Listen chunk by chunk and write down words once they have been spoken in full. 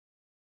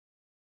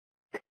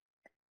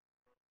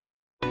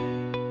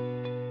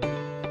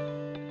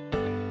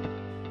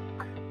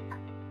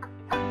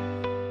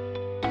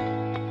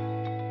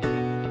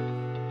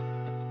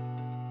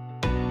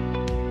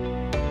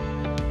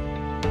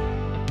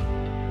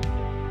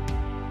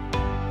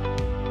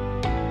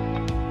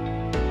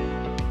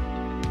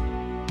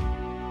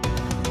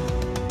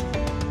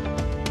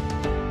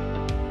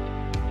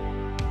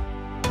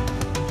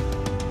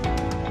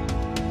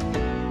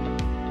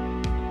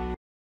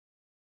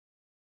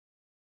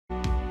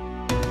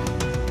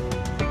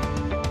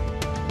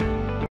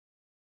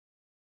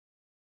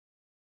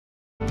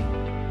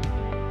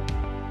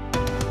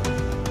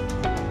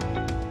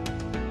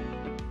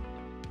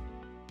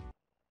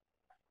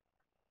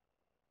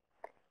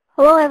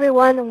Hello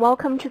everyone, and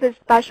welcome to this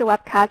special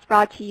webcast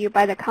brought to you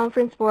by the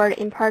Conference Board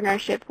in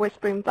partnership with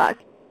Springbok.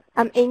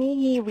 I'm Amy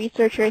Yi,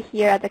 researcher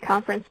here at the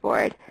Conference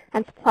Board,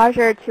 and it's a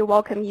pleasure to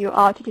welcome you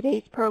all to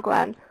today's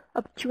program,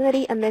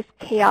 Opportunity Amidst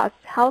Chaos,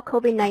 How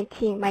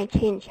COVID-19 Might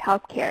Change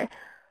Healthcare.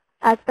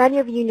 As many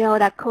of you know,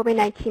 that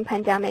COVID-19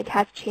 pandemic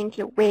has changed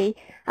the way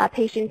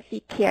patients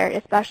seek care,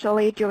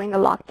 especially during the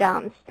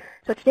lockdowns.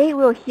 So today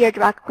we'll hear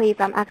directly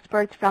from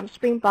experts from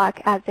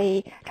Springbok as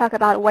they talk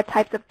about what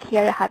types of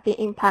care have been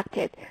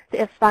impacted,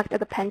 the effect of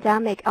the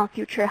pandemic on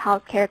future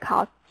healthcare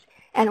costs,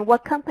 and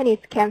what companies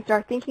can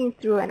start thinking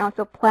through and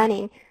also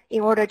planning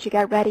in order to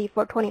get ready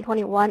for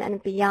 2021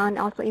 and beyond,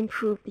 also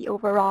improve the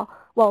overall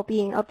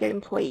well-being of their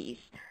employees.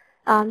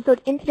 So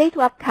in today's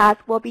webcast,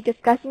 we'll be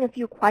discussing a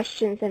few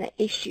questions and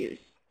issues.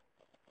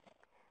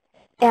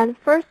 And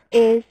first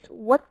is,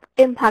 what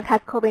impact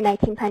has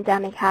COVID-19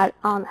 pandemic had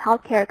on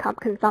healthcare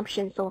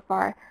consumption so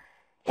far?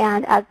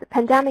 And as the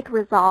pandemic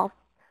resolves,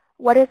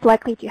 what is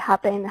likely to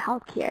happen in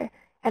healthcare?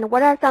 And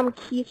what are some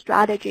key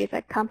strategies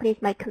that companies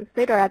might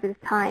consider at this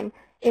time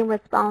in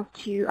response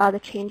to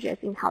the changes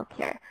in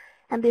healthcare?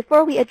 And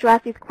before we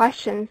address these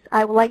questions,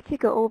 I would like to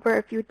go over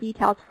a few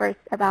details first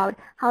about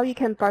how you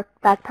can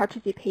best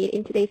participate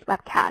in today's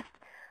webcast.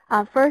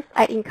 First,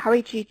 I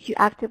encourage you to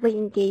actively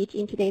engage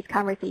in today's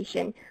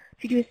conversation.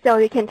 To do so,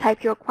 you can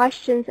type your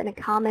questions and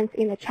comments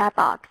in the chat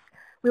box.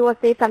 We will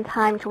save some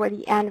time toward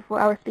the end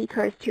for our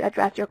speakers to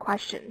address your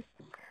questions.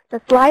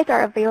 The slides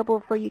are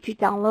available for you to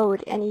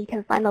download, and you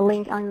can find the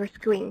link on your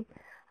screen.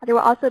 There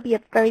will also be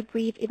a very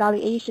brief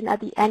evaluation at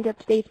the end of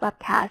today's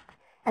webcast,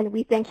 and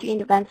we thank you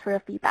in advance for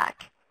your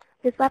feedback.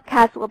 This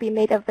webcast will be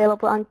made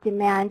available on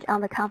demand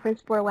on the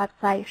Conference Board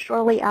website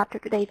shortly after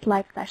today's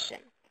live session.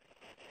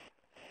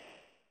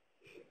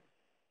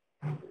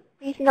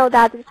 Please note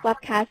that this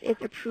webcast is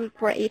approved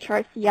for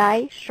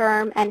HRCI,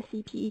 SHRM, and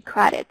CPE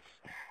credits.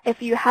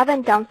 If you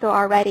haven't done so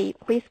already,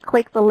 please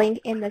click the link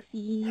in the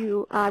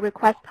CEU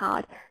request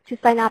pod to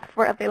sign up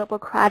for available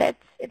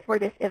credits for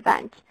this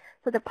event.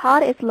 So the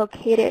pod is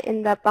located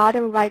in the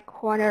bottom right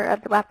corner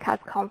of the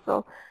webcast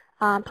console.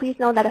 Please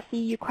note that the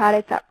CEU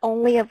credits are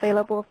only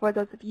available for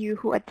those of you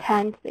who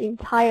attend the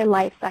entire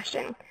live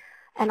session.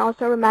 And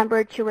also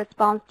remember to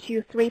respond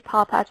to 3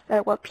 pop-ups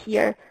that will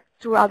appear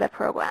throughout the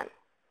program.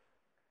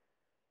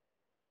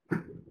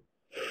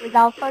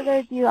 Without further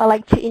ado, I'd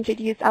like to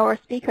introduce our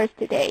speakers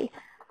today.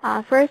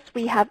 First,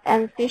 we have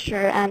Anne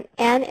Fisher, and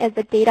Anne is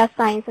the Data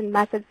Science and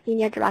Methods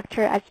Senior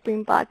Director at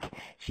Springbok.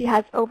 She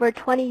has over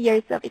 20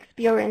 years of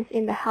experience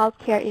in the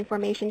healthcare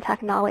information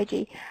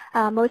technology.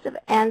 Most of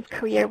Anne's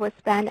career was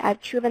spent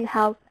at Truven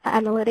Health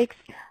Analytics,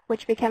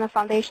 which became a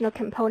foundational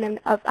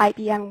component of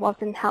IBM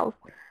Watson Health.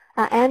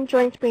 Anne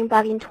joined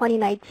Springbok in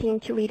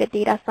 2019 to lead the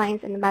Data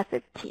Science and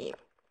Methods team.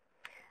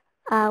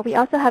 We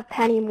also have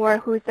Penny Moore,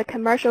 who is the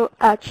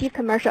Chief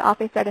Commercial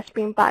Officer at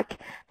Springbok.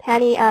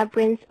 Penny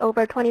brings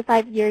over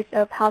 25 years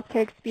of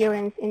healthcare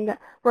experience in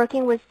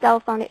working with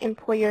self-funded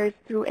employers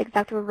through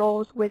executive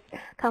roles with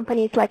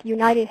companies like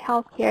United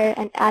Healthcare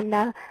and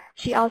Aetna.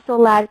 She also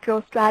led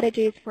growth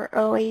strategies for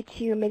early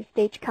to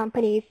mid-stage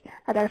companies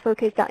that are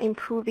focused on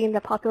improving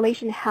the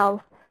population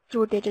health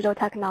through digital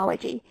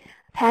technology.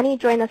 Penny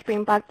joined the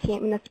Springbok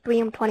team in the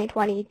spring of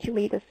 2020 to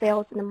lead the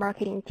sales and the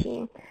marketing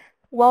team.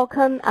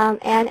 Welcome,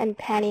 Anne and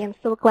Penny. I'm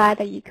so glad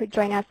that you could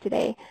join us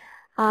today.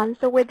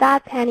 So with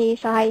that, Penny,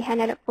 shall I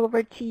hand it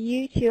over to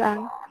you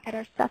to get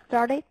our stuff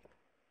started?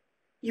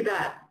 You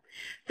bet.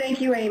 Thank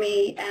you,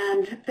 Amy,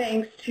 and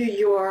thanks to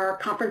your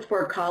Conference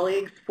Board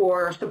colleagues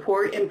for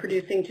support in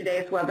producing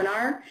today's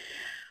webinar.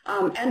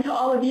 And to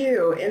all of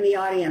you in the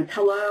audience,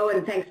 hello,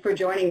 and thanks for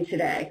joining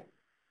today.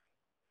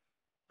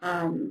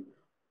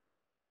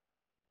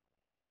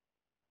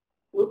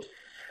 Whoops,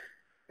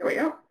 there we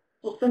go.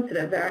 A little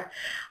sensitive there.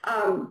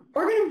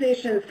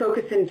 Organizations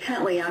focus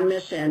intently on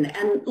mission,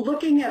 and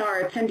looking at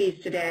our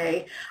attendees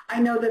today, I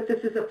know that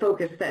this is a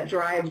focus that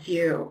drives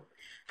you.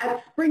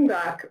 At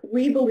Springbok,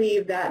 we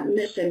believe that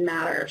mission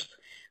matters.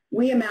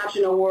 We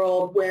imagine a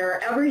world where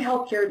every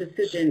healthcare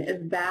decision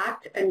is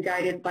backed and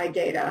guided by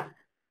data.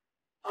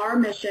 Our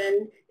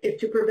mission is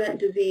to prevent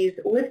disease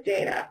with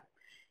data.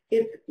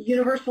 It's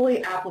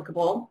universally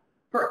applicable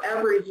for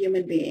every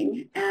human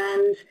being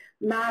and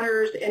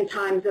matters in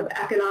times of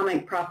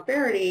economic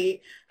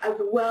prosperity as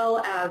well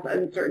as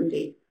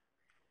uncertainty.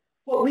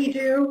 What we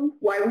do,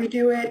 why we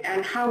do it,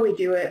 and how we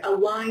do it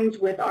aligns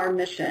with our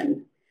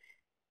mission.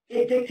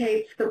 It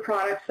dictates the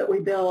products that we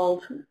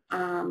build,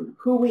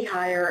 who we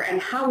hire,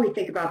 and how we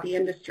think about the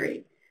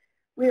industry.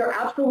 We are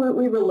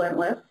absolutely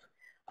relentless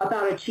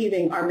about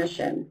achieving our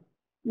mission.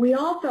 We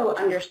also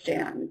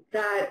understand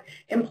that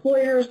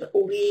employers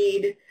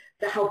lead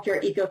the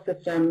healthcare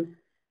ecosystem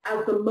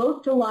as the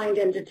most aligned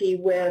entity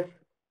with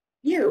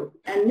you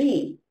and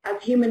me as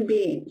human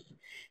beings.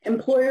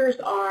 Employers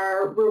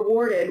are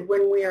rewarded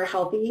when we are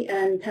healthy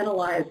and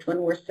penalized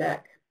when we're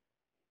sick.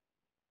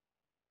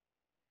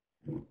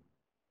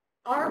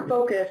 Our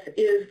focus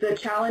is the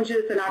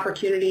challenges and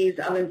opportunities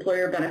of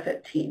employer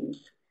benefit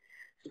teams.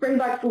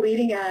 Springbok's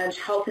leading-edge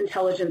health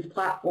intelligence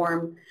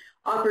platform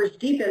offers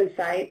deep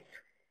insights,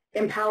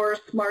 empower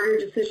smarter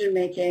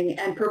decision-making,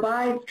 and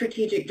provide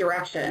strategic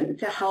direction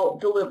to help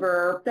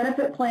deliver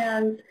benefit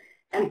plans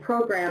and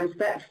programs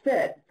that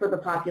fit for the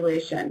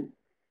population.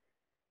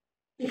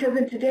 Because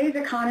in today's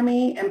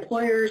economy,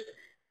 employers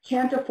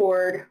can't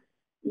afford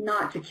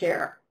not to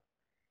care.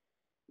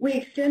 We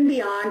extend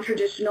beyond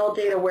traditional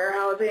data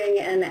warehousing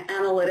and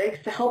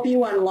analytics to help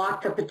you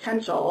unlock the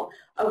potential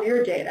of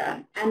your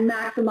data and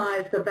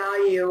maximize the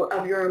value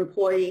of your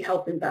employee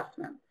health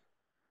investments.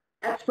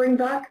 At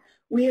Springbuck,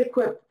 we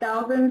equip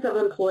thousands of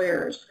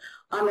employers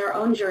on their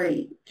own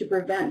journey to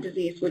prevent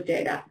disease with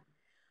data.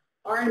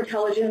 Our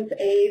intelligence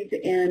aids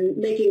in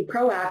making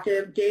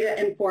proactive,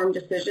 data-informed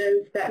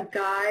decisions that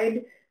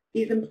guide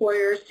these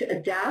employers to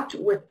adapt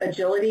with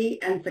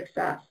agility and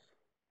success.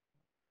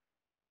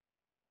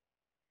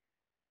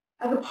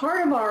 As a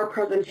part of our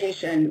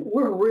presentation,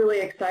 we're really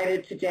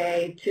excited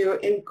today to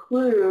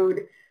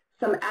include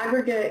some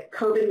aggregate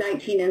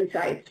COVID-19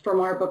 insights from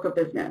our book of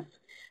business,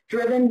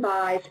 driven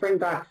by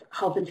Springbuck's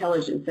Health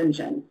Intelligence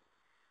Engine.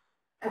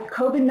 As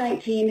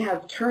COVID-19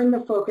 has turned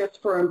the focus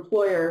for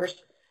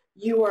employers,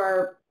 you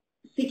are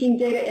seeking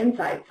data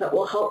insights that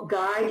will help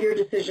guide your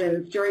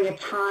decisions during a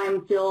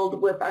time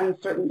filled with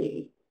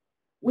uncertainty.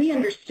 We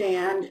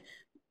understand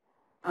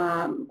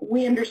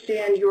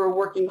you are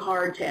working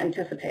hard to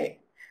anticipate.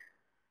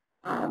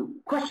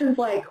 Questions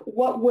like,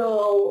 what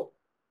will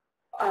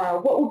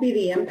be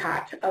the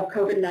impact of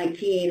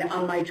COVID-19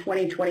 on my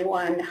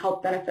 2021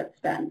 health benefit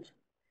spend?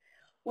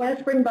 One of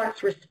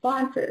Springbuck's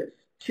responses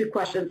to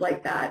questions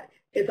like that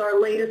is our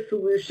latest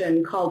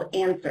solution called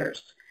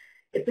Answers.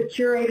 It's a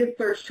curated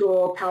search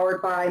tool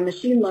powered by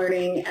machine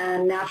learning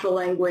and natural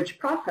language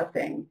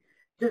processing,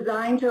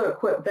 designed to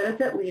equip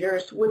benefit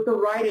leaders with the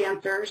right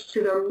answers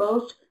to their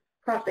most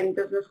pressing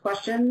business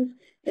questions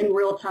in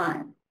real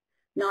time,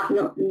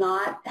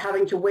 not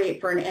having to wait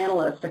for an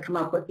analyst to come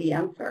up with the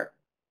answer.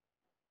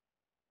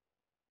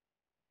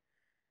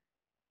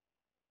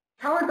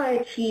 Powered by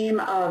a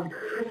team of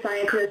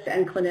scientists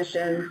and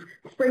clinicians,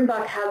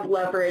 Springbuck has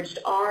leveraged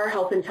our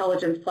health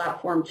intelligence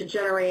platform to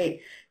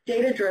generate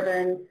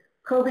data-driven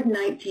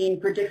COVID-19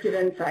 predictive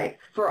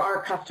insights for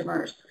our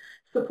customers,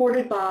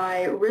 supported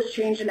by risk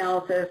change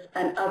analysis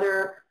and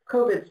other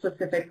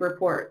COVID-specific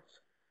reports.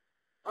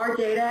 Our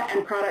data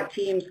and product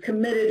teams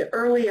committed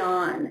early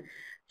on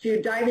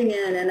to diving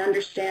in and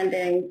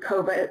understanding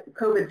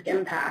COVID's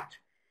impact.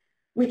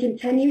 We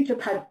continue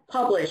to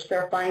publish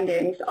their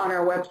findings on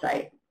our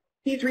website.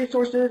 These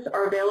resources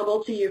are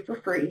available to you for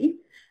free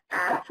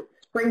at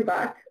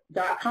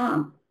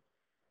springbuck.com.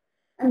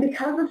 And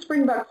because of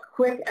Springbuck's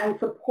quick and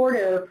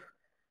supportive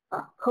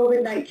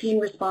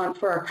COVID-19 response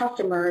for our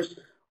customers,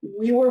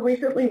 we were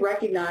recently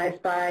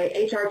recognized by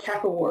HR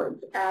Tech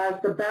Awards as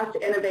the best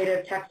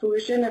innovative tech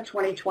solution of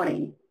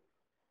 2020.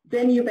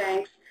 Ben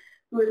Eubanks,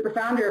 who is the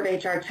founder of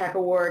HR Tech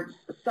Awards,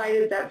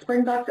 cited that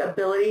Springbuck's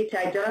ability to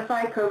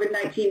identify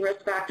COVID-19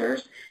 risk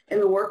factors in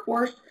the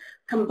workforce,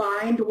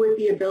 combined with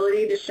the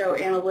ability to show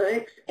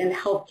analytics in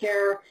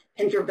healthcare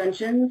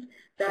interventions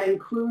that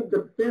include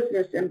the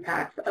business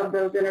impacts of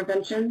those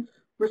interventions,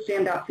 were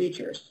standout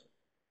features.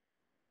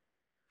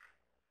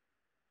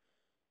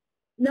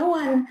 No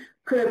one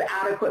could have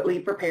adequately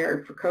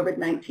prepared for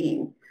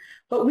COVID-19,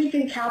 but we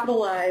can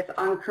capitalize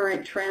on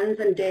current trends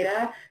and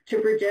data to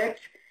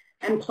predict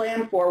and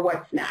plan for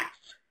what's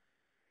next.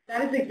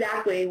 That is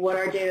exactly what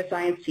our data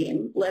science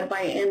team, led by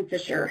Ann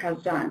Fisher,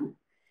 has done.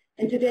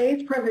 In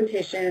today's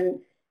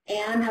presentation,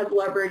 Ann has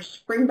leveraged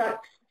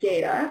Springbuck's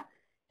data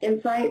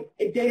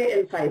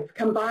insights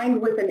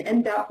combined with an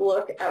in-depth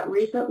look at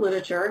recent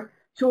literature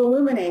to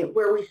illuminate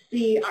where we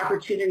see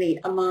opportunity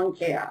among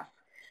chaos.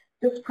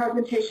 This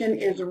presentation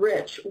is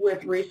rich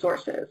with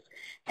resources,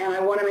 and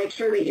I want to make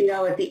sure that you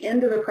know at the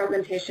end of the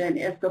presentation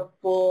is the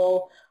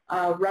full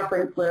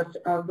reference list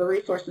of the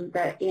resources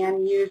that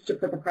Ann used to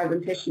put the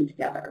presentation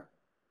together.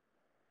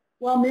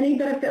 While many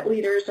benefit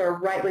leaders are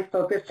rightly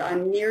focused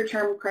on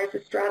near-term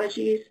crisis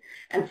strategies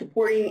and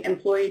supporting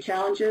employee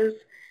challenges,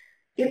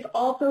 it's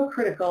also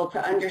critical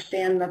to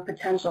understand the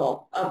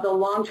potential of the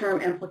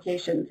long-term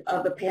implications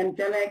of the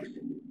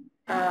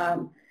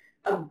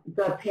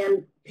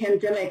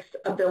pandemic's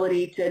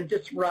ability to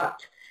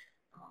disrupt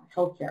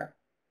healthcare.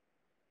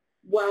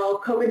 While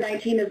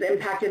COVID-19 has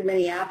impacted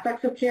many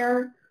aspects of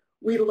care,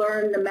 we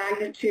learned the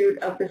magnitude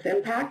of this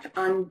impact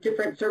on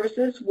different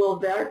services will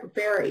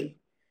vary,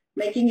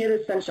 making it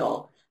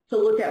essential to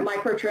look at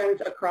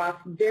microtrends across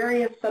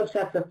various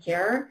subsets of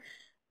care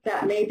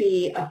that may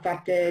be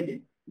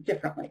affected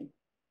differently.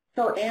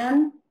 So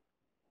Ann,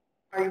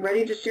 are you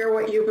ready to share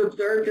what you've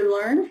observed and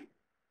learned?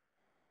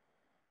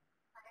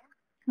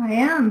 I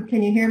am.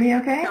 Can you hear me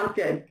okay? Sounds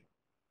good.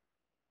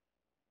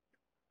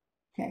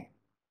 Okay.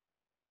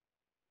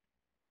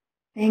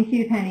 Thank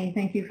you, Penny.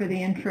 Thank you for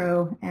the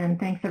intro, and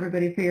thanks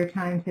everybody for your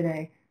time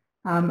today.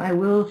 I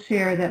will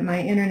share that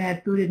my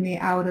internet booted me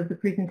out of the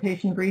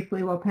presentation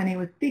briefly while Penny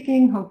was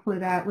speaking. Hopefully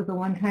that was a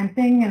one-time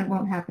thing and it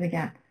won't happen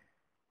again.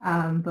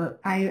 But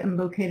I am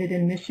located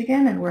in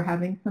Michigan and we're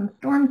having some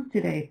storms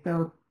today,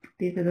 so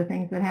these are the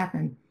things that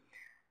happen.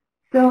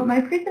 So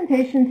my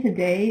presentation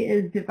today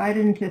is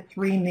divided into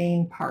three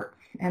main parts.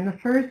 And the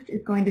first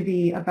is going to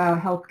be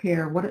about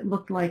healthcare, what it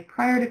looked like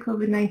prior to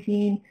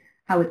COVID-19,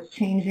 how it's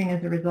changing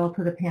as a result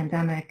of the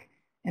pandemic,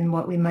 and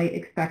what we might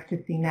expect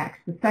to see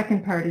next. The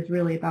second part is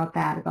really about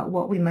that, about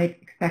what we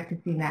might expect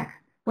to see next.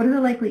 What are the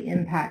likely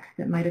impacts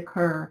that might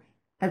occur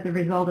as a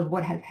result of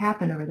what has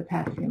happened over the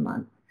past few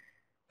months?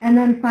 And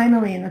then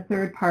finally, in the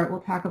third part,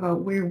 we'll talk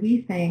about where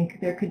we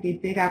think there could be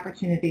big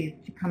opportunities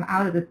to come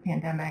out of this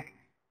pandemic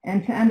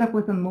and to end up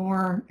with a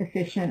more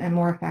efficient and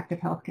more effective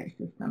healthcare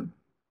system.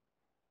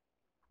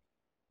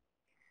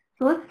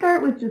 So let's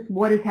start with just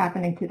what is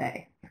happening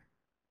today.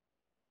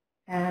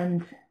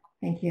 And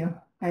thank you.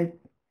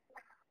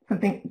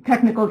 Something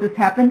technical just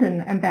happened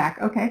and I'm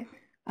back. Okay.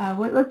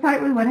 Let's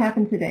start with what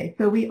happened today.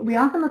 So we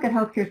often look at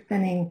healthcare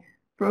spending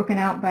broken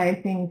out by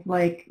things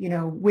like,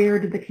 where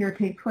did the care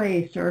take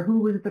place or who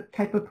was the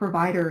type of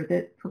provider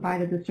that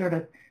provided the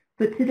service.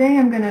 But today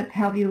I'm going to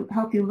help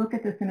you look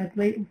at this in a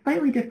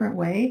slightly different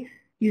way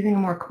using a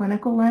more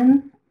clinical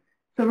lens.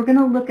 So we're going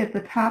to look at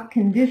the top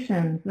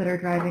conditions that are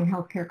driving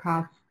healthcare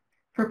costs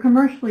for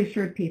commercially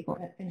insured people,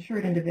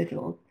 insured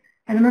individuals.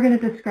 And then we're going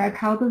to describe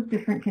how those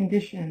different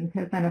conditions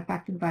have been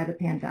affected by the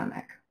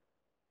pandemic.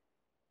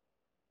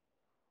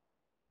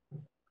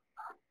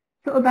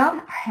 So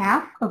about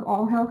half of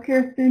all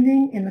healthcare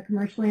spending in the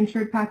commercially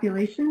insured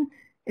population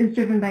is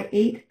driven by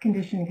 8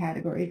 condition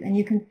categories, and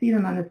you can see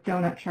them on this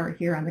donut chart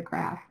here on the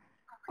graph.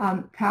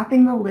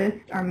 Topping the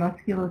list are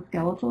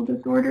musculoskeletal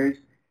disorders,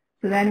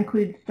 so that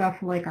includes stuff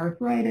like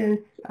arthritis,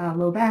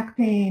 low back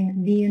pain,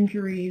 knee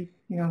injuries,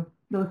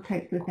 those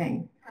types of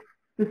things.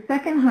 The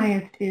second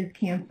highest is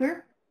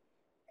cancer,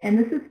 and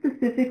this is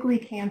specifically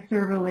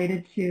cancer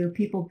related to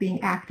people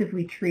being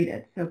actively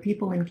treated, so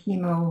people in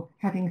chemo,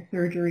 having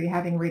surgery,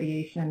 having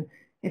radiation.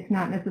 It's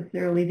not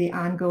necessarily the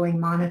ongoing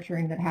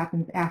monitoring that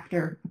happens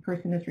after a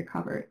person is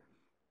recovered.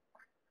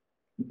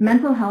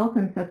 Mental health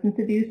and substance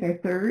abuse are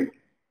third,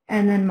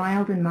 and then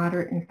mild and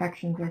moderate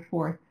infections are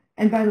fourth.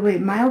 And by the way,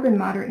 mild and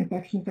moderate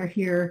infections are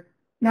here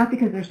not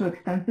because they're so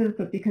expensive,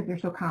 but because they're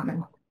so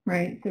common,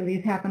 right? So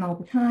these happen all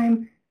the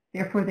time.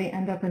 Therefore, they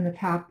end up in the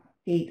top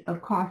 8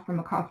 of cost from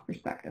a cost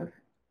perspective.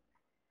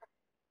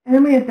 And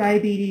then we have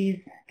diabetes,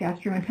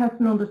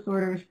 gastrointestinal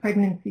disorders,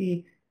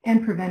 pregnancy,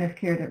 and preventive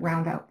care that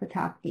round out the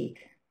top 8.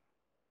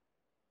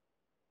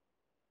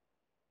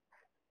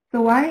 So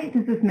why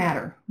does this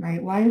matter,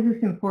 right? Why is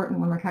this important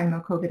when we're talking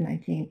about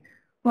COVID-19?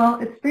 Well,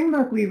 at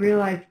Springbok, we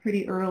realized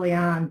pretty early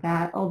on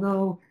that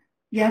although,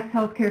 yes,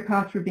 healthcare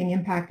costs were being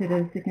impacted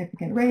at a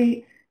significant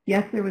rate,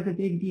 yes, there was a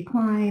big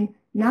decline,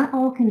 not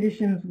all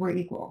conditions were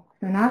equal.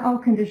 So not all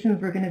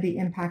conditions were going to be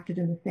impacted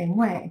in the same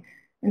way.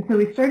 And so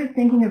we started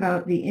thinking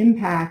about the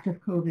impact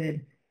of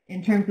COVID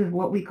in terms of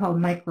what we call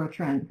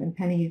microtrends, and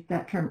Penny used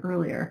that term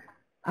earlier.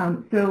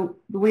 So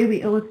the way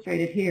we illustrate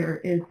it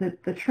here is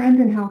that the trend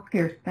in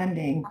healthcare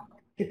spending,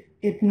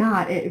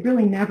 it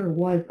really never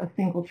was a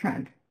single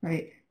trend,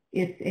 right?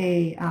 It's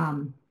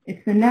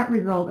the net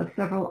result of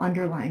several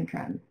underlying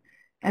trends.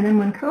 And then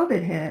when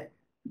COVID hit,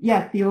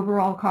 yes, the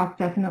overall cost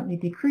definitely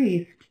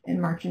decreased in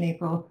March and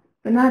April,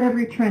 but not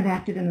every trend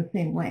acted in the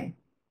same way.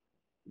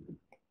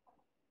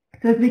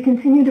 So as we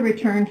continue to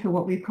return to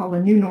what we call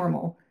a new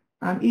normal,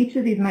 each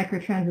of these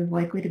microtrends is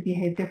likely to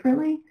behave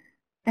differently.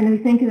 And we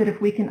think that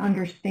if we can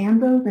understand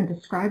those and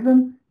describe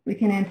them, we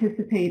can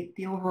anticipate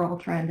the overall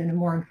trend in a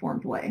more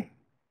informed way.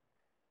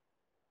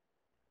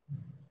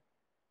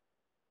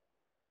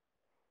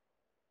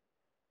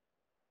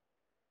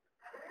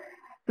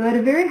 So at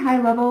a very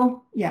high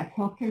level, yes,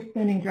 healthcare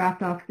spending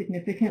dropped off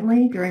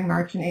significantly during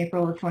March and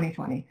April of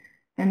 2020.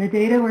 And the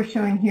data we're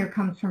showing here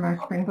comes from our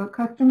Springbok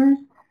customers,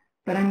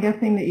 but I'm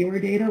guessing that your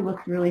data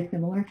looks really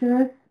similar to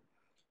this.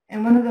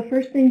 And one of the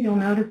first things you'll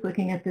notice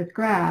looking at this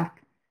graph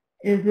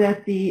is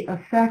that the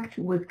effect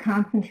was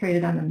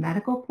concentrated on the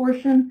medical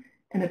portion,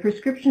 and the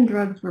prescription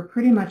drugs were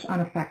pretty much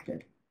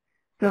unaffected.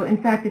 So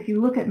in fact, if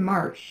you look at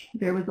March,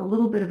 there was a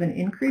little bit of an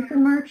increase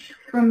in March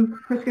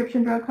from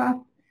prescription drug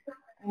costs.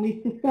 And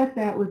we suspect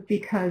that was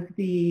because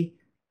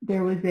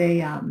there was a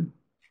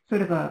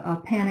sort of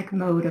a panic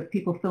mode of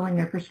people filling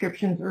their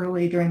prescriptions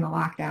early during the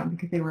lockdown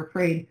because they were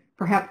afraid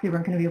perhaps they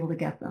weren't going to be able to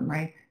get them,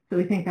 right? So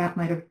we think that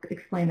might have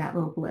explained that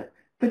little blip.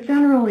 But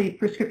generally,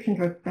 prescription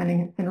drug spending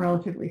has been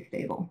relatively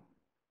stable.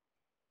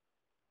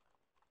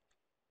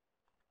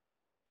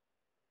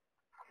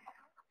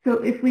 So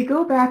if we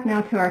go back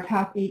now to our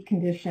top 8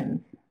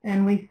 conditions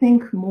and we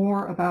think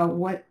more about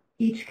what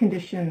each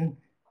condition,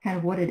 kind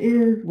of what it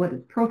is, what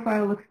its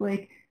profile looks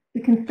like,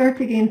 we can start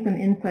to gain some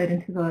insight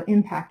into the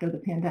impact of the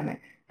pandemic.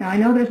 Now, I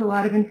know there's a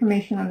lot of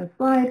information on this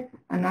slide.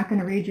 I'm not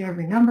going to read you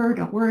every number,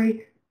 don't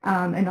worry.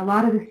 And a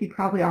lot of this you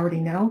probably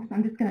already know, so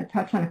I'm just going to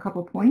touch on a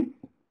couple points.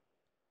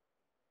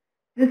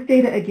 This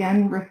data,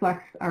 again,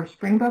 reflects our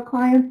Springbok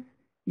clients.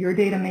 Your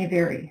data may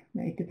vary,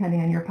 right,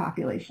 depending on your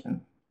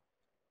population.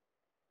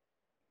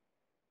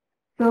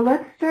 So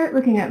let's start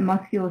looking at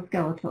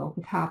musculoskeletal,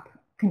 the top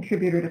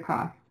contributor to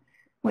cost.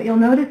 What you'll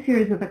notice here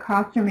is that the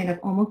costs are made up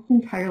almost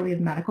entirely of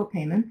medical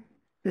payments.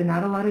 So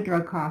not a lot of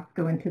drug costs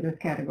go into this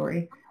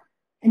category.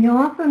 And you'll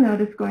also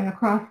notice going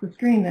across the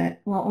stream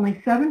that while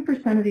only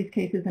 7% of these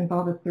cases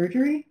involve a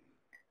surgery,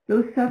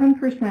 those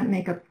 7%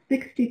 make up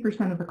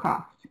 60% of the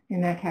cost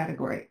in that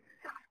category.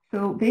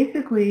 So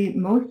basically,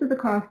 most of the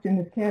cost in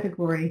this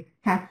category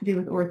has to do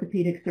with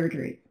orthopedic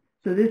surgeries.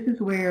 So this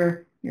is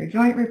where your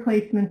joint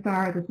replacements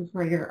are, this is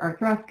where your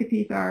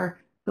arthroscopies are,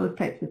 those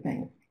types of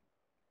things.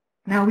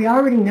 Now, we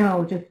already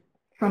know just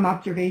from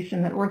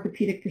observation that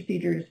orthopedic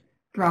procedures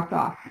dropped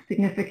off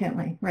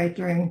significantly, right,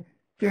 during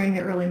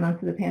the early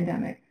months of the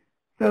pandemic.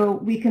 So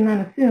we can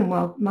then assume,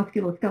 well,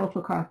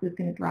 musculoskeletal cost is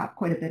going to drop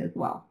quite a bit as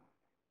well.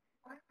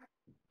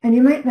 And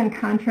you might then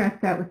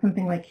contrast that with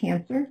something like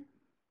cancer.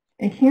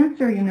 In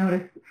cancer, you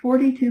notice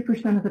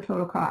 42% of the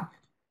total cost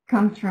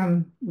comes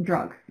from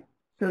drugs.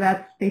 So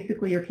that's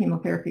basically your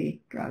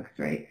chemotherapy drugs,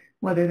 right?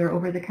 Whether they're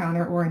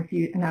over-the-counter or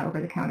infused, not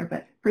over-the-counter,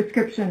 but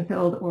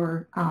prescription-filled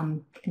or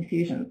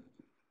infusions.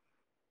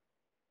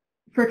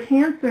 For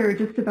cancer,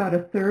 just about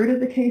a third of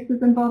the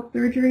cases involve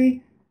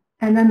surgery,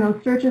 and then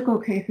those surgical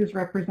cases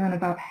represent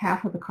about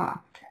half of the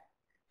cost.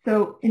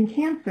 So in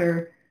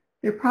cancer,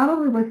 there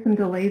probably was some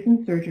delays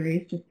in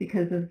surgeries just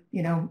because of,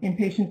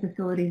 inpatient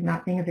facilities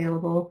not being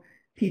available,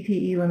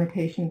 PPE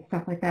limitations,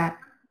 stuff like that.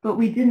 But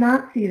we did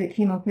not see that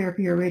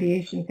chemotherapy or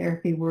radiation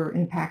therapy were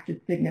impacted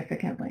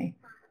significantly.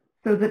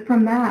 So that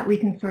from that, we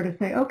can sort of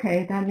say,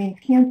 okay, that means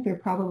cancer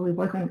probably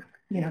wasn't,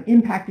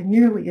 impacted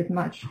nearly as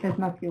much as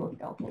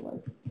musculoskeletal was.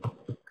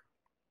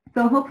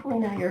 So hopefully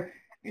now you're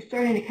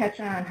starting to catch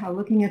on how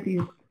looking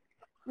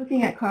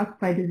at costs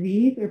by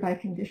disease or by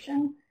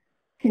condition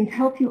can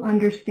help you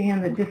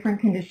understand that different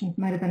conditions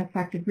might have been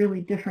affected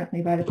really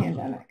differently by the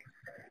pandemic.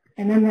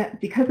 And then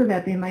because of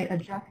that, they might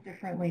adjust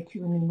differently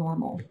to a new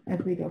normal as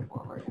we go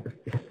forward.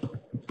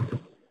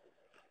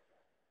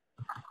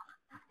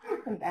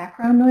 Some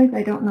background noise.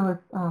 I don't know if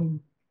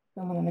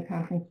someone on the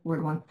conference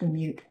board wants to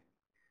mute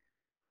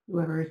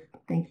whoever's.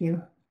 Thank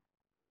you.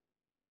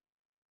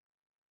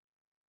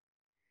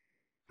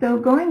 So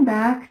going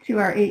back to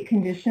our 8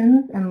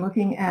 conditions and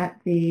looking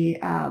at the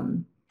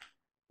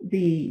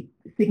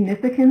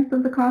significance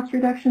of the cost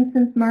reduction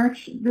since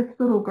March, this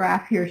little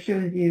graph here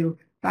shows you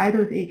by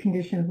those 8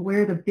 conditions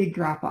where the big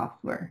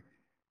drop-offs were.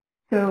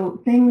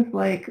 So things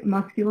like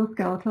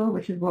musculoskeletal,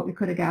 which is what we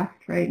could have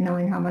guessed, right,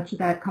 knowing how much of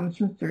that comes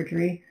from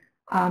surgery.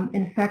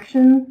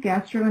 Infections,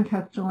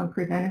 gastrointestinal, and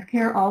preventive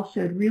care all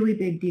showed really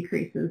big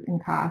decreases in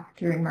cost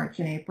during March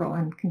and April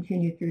and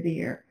continued through the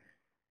year.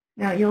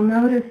 Now you'll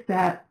notice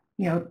that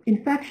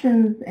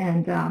infections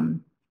and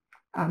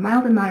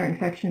mild and moderate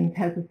infections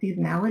has a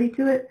seasonality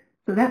to it,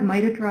 so that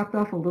might have dropped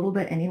off a little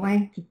bit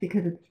anyway, just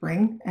because it's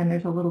spring and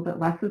there's a little bit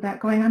less of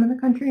that going on in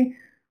the country.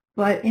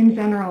 But in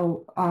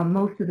general,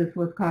 most of this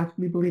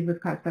we believe was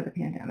caused by the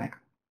pandemic.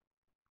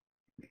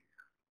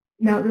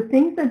 Now, the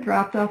things that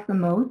dropped off the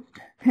most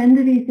tend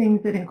to be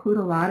things that include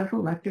a lot of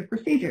elective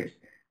procedures,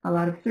 a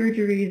lot of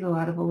surgeries, a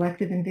lot of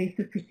elective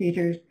invasive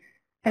procedures,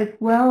 as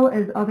well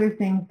as other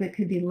things that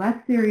could be less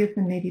serious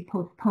and maybe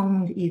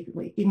postponed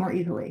more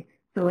easily.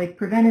 So like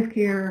preventive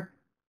care,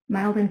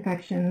 mild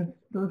infections,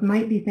 those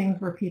might be things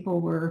where people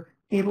were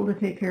able to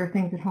take care of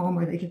things at home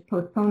or they just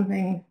postponed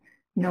things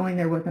knowing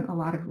there wasn't a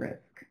lot of risk.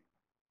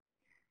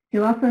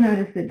 You'll also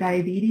notice that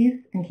diabetes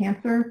and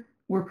cancer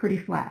were pretty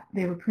flat.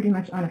 They were pretty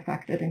much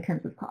unaffected in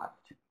terms of cost.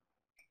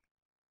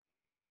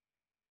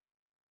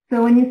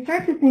 So when you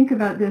start to think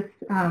about this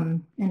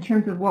in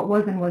terms of what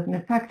was and wasn't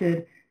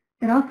affected,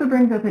 it also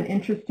brings up an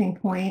interesting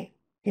point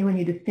when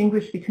you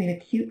distinguish between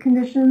acute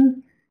conditions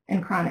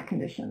and chronic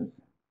conditions.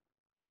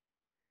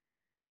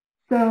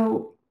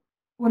 So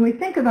when we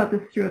think about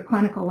this through a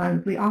clinical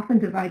lens, we often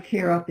divide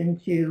care up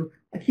into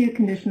acute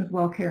conditions,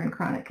 well care, and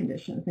chronic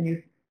conditions.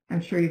 And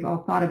I'm sure you've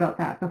all thought about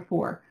that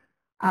before.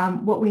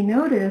 What we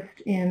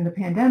noticed in the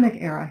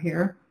pandemic era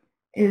here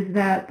is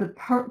that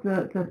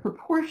the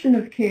proportion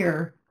of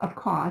care of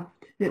cost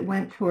that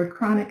went toward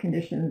chronic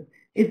conditions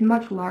is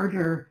much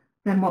larger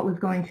than what was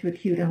going to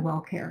acute and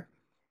well care.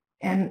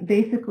 And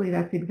basically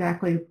that's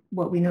exactly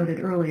what we noted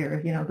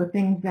earlier. The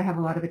things that have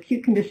a lot of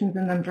acute conditions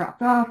in them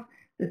dropped off.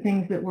 The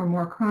things that were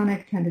more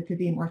chronic tended to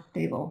be more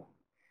stable.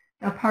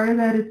 Now part of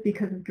that is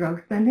because of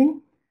drug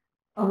spending.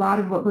 A lot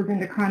of what goes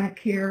into chronic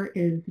care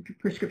is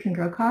prescription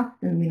drug costs,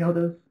 and we know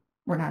those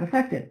were not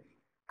affected.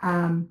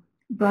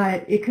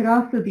 But it could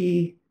also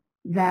be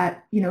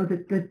that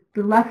the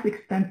less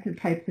expensive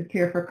types of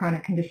care for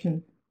chronic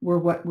conditions were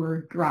what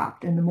were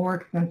dropped, and the more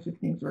expensive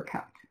things were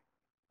kept.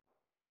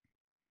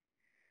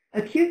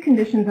 Acute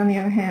conditions, on the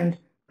other hand,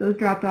 those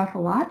dropped off a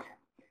lot.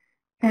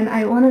 And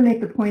I want to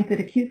make the point that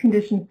acute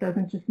conditions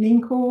doesn't just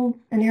mean colds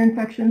and ear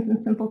infections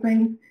and simple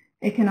things.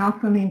 It can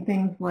also mean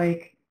things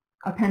like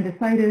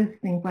appendicitis,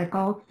 things like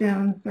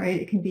gallstones, right?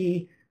 It can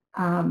be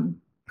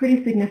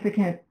pretty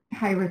significant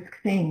high-risk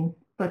things,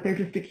 but they're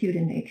just acute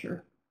in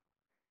nature.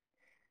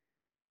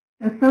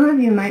 Now, some of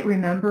you might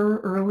remember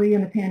early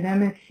in the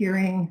pandemic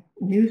hearing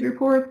news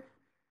reports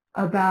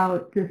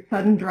about this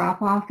sudden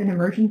drop-off in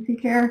emergency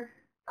care.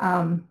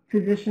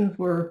 Physicians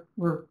were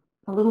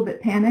a little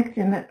bit panicked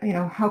in that,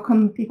 how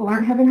come people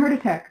aren't having heart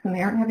attacks and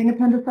they aren't having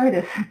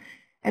appendicitis?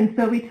 And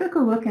so we took a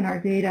look in our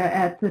data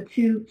at the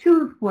two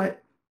of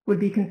what would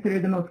be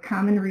considered the most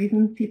common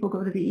reasons people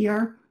go to the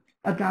ER,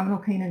 abdominal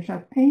pain and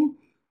chest pain.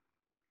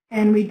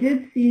 And we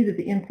did see that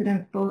the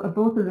incidence of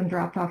both of them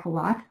dropped off a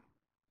lot.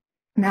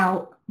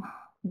 Now,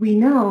 we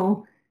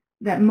know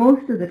that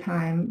most of the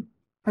time,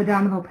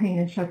 abdominal pain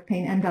and chest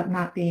pain end up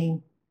not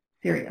being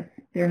serious.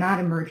 They're not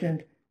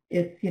emergent.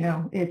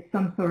 It's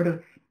some sort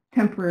of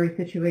temporary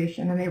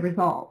situation and they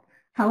resolve.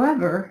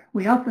 However,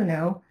 we also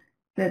know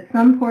that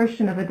some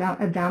portion of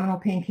abdominal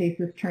pain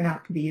cases turn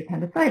out to be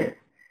appendicitis.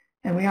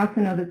 And we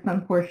also know that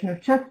some portion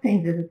of chest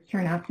pain visits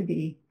turn out to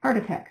be heart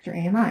attacks or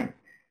AMIs.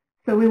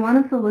 So we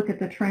wanted to look at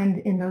the trend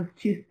in those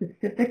two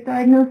specific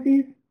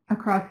diagnoses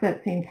across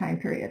that same time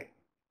period.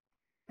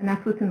 And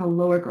that's what's in the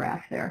lower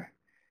graph there.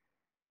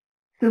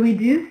 So we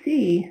do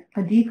see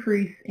a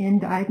decrease in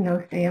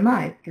diagnosed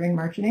AMIs during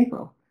March and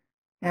April.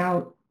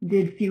 Now,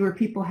 did fewer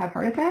people have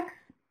heart attacks?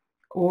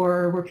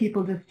 Or were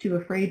people just too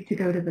afraid to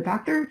go to the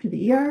doctor, to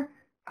the ER?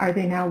 Are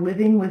they now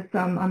living with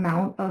some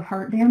amount of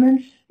heart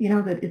damage,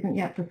 that isn't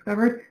yet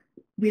discovered?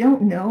 We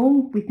don't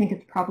know. We think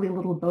it's probably a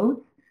little both.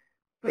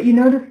 But you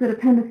notice that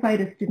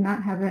appendicitis did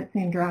not have that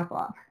same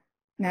drop-off.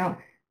 Now,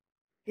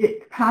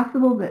 it's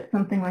possible that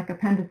something like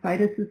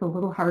appendicitis is a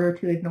little harder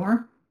to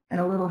ignore and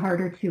a little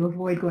harder to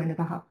avoid going to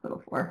the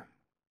hospital for.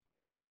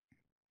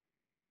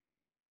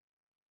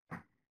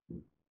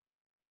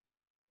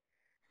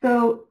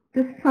 So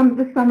this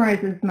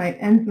summarizes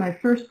ends my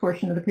first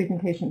portion of the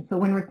presentation. So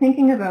when we're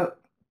thinking about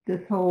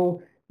this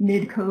whole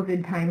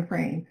mid-COVID time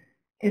frame,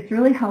 it's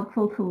really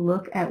helpful to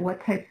look at what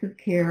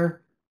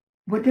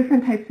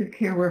different types of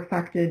care were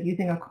affected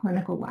using a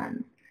clinical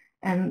lens.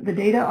 And the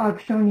data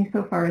I've shown you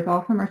so far is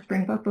all from our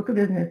Springbook Book of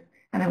Business,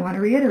 and I want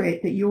to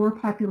reiterate that your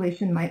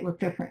population might look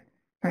different,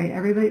 right?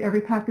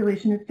 Every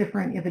population is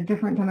different. You have a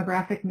different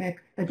demographic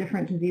mix, a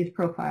different disease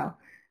profile.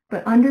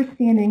 But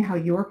understanding how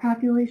your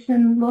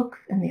population looks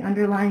and the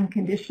underlying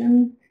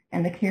conditions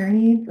and the care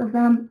needs of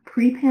them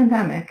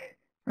pre-pandemic,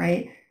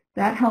 right,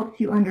 that helps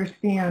you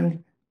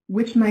understand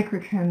which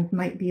microtrends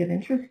might be of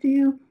interest to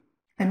you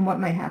and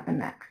what might happen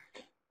next.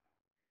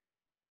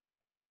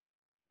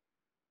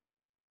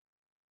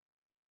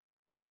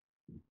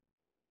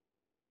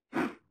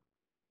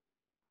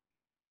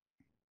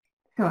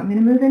 So I'm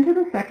going to move into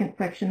the second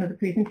section of the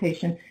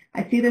presentation.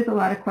 I see there's a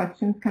lot of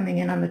questions coming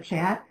in on the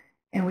chat,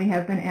 and we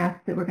have been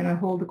asked that we're going to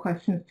hold the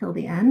questions till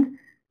the end.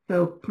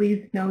 So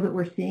please know that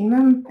we're seeing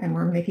them and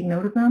we're making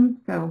note of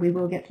them, so we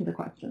will get to the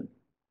questions.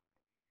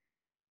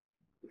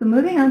 So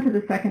moving on to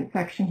the second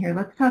section here,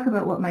 let's talk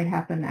about what might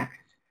happen next.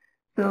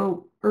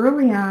 So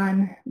early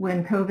on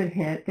when COVID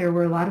hit, there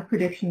were a lot of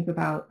predictions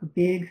about a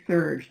big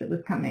surge that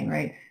was coming,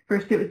 right?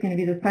 First it was going to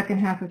be the second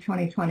half of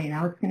 2020.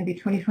 Now it's going to be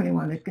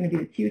 2021. There's going to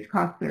be this huge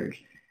cost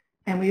surge.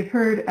 And we've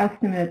heard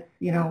estimates,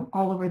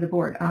 all over the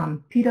board.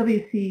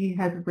 PwC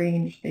has a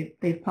range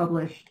they've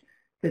published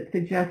that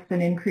suggests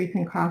an increase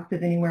in cost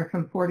of anywhere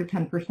from 4 to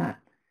 10%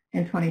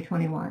 in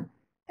 2021.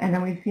 And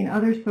then we've seen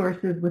other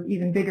sources with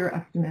even bigger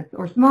estimates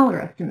or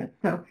smaller estimates.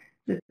 So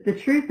the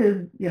truth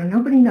is,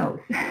 nobody knows,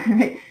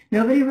 right?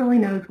 Nobody really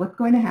knows what's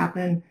going to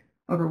happen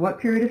over what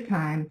period of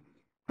time.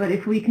 But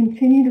if we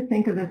continue to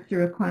think of this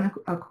through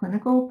a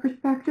clinical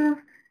perspective,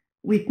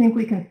 we think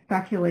we can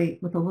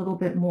speculate with a little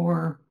bit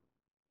more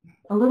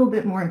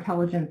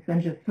intelligence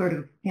than just sort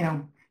of,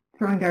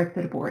 throwing darts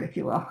at a board, if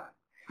you will.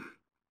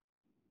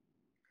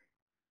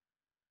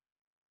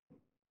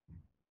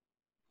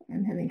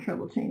 I'm having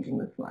trouble changing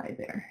the slide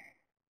there.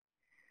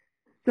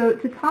 So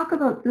to talk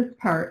about this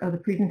part of the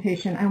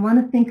presentation, I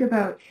want to think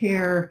about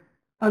care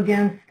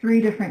against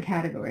 3 different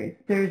categories.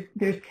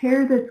 There's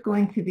care that's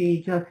going to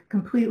be just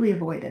completely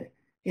avoided.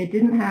 It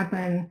didn't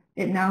happen.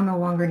 It now no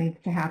longer needs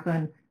to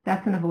happen.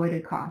 That's an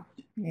avoided cost.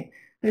 Right?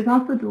 There's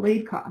also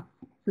delayed costs.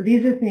 So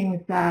these are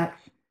things that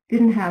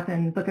didn't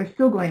happen, but they're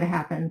still going to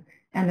happen,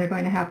 and they're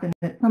going to happen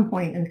at some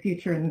point in the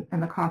future,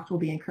 and the cost will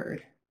be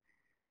incurred.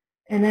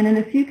 And then in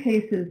a few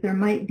cases, there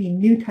might be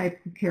new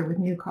types of care with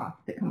new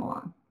costs that come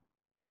along.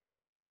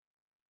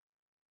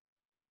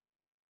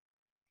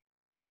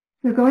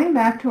 So going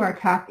back to our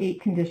top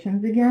 8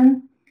 conditions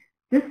again,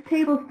 this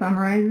table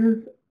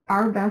summarizes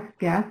our best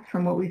guess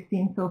from what we've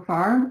seen so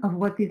far of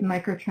what these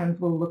microtrends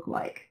will look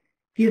like,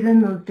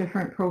 given those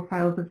different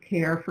profiles of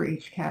care for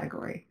each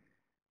category.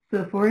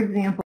 So for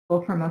example,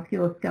 for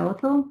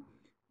musculoskeletal,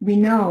 we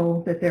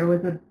know that there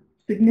was a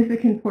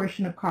significant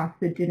portion of costs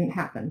that didn't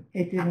happen.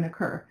 It didn't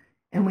occur.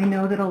 And we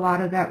know that a lot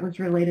of that was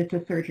related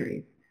to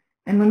surgeries.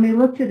 And when we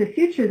look to the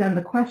future, then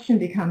the question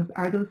becomes,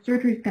 are those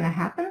surgeries going to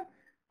happen?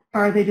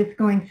 Or are they just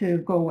going to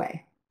go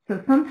away?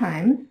 So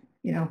sometimes,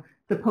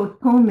 the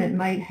postponement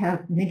might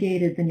have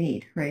negated the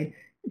need, right?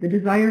 The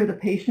desire of the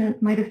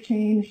patient might have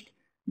changed.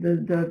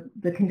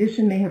 The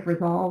condition may have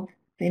resolved.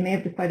 They may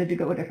have decided to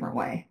go a different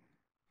way.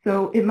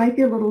 So it might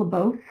be a little of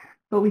both,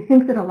 but we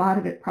think that a lot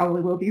of it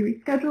probably will be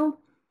rescheduled,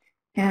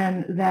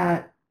 and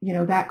that,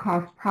 that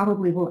cost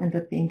probably will end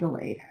up being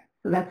delayed.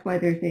 So that's why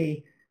there's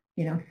a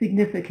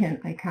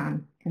significant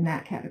icon in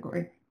that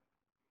category.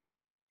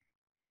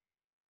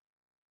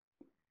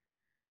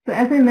 So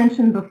as I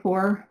mentioned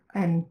before,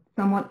 and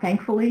somewhat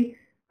thankfully,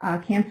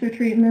 cancer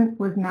treatment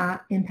was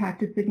not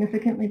impacted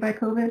significantly by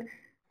COVID.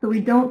 So we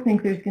don't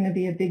think there's going to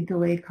be a big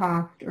delayed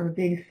cost or a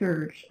big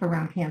surge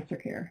around cancer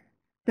care.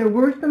 There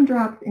were some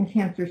drops in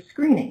cancer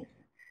screenings.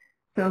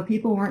 So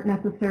people weren't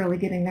necessarily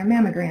getting their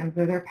mammograms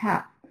or their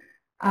PAPs.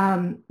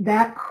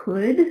 That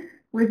could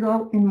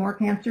result in more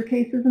cancer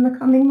cases in the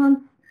coming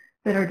months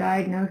that are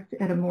diagnosed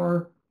at a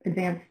more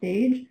advanced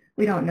stage.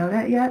 We don't know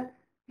that yet,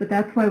 but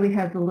that's why we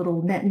have the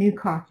little net new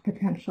cost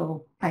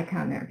potential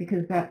icon there,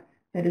 because that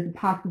is a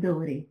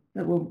possibility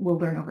that we'll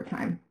learn over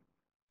time.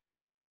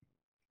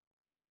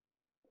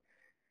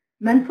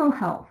 Mental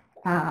health.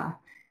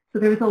 So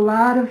there was a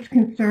lot of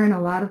concern,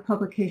 a lot of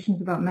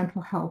publications about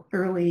mental health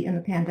early in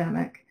the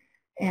pandemic,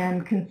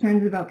 and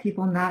concerns about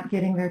people not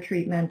getting their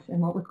treatment and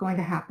what was going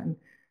to happen.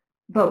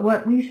 But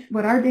what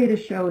our data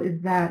show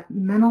is that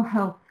mental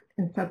health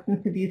and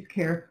substance abuse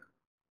care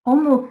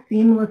almost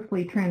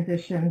seamlessly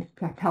transitioned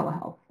to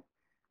telehealth.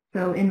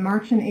 So in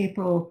March and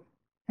April,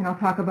 and I'll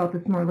talk about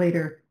this more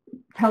later,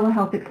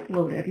 telehealth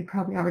exploded. You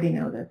probably already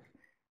know this.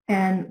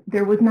 And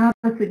there was not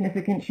a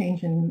significant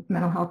change in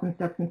mental health and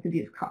substance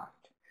abuse cost.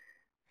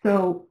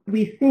 So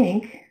we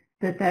think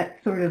that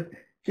sort of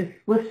just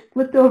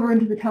flipped over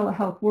into the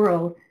telehealth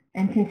world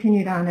and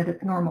continued on at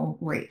its normal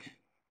rate.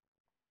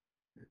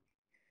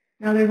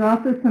 Now there's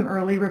also some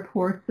early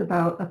reports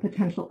about a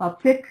potential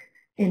uptick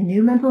in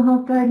new mental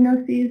health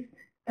diagnoses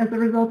as a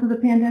result of the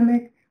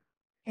pandemic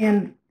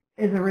and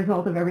as a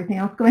result of everything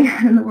else going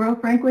on in the world,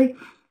 frankly.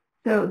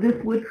 So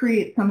this would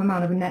create some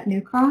amount of a net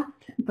new cost,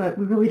 but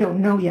we really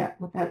don't know yet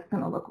what that's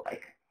going to look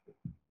like.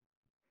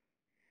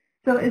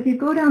 So as you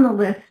go down the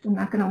list, I'm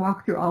not going to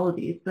walk through all of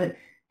these, but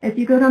as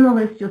you go down the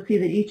list, you'll see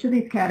that each of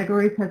these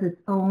categories has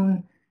its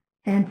own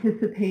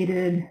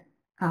anticipated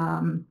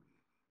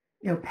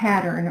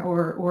pattern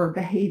or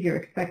behavior,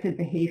 expected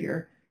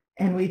behavior.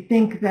 And we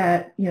think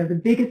that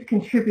the biggest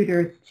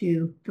contributors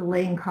to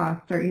delaying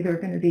costs are either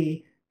going to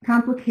be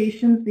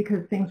complications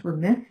because things were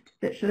missed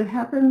that should have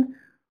happened,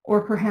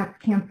 or perhaps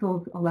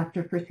canceled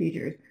elective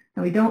procedures.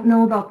 Now we don't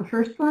know about the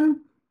first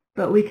one,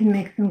 but we can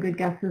make some good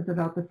guesses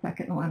about the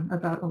second one,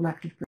 about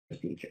elective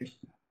procedures.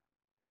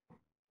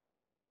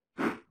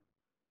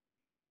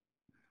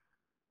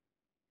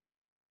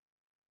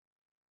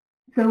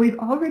 So we've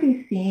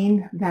already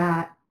seen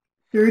that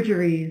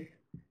surgeries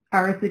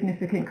are a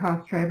significant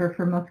cost driver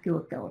for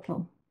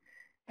musculoskeletal.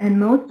 And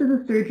most of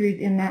the surgeries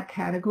in that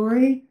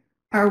category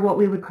are what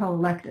we would call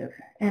elective.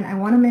 And I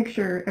want to make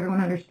sure everyone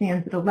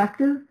understands that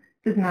elective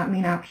does not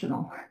mean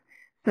optional.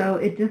 So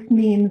it just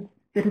means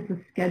that it's a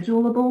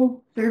schedulable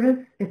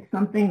service. It's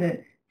something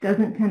that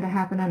doesn't tend to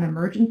happen on an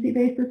emergency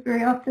basis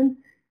very often.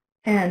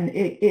 And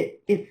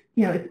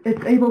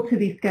it's able to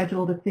be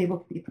scheduled, it's able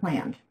to be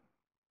planned.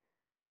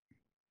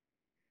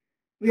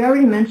 We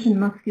already mentioned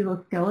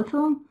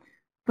musculoskeletal,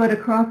 but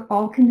across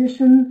all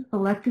conditions,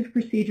 elective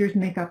procedures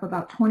make up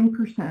about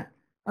 20%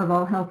 of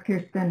all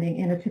healthcare spending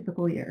in a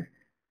typical year.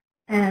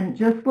 And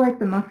just like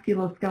the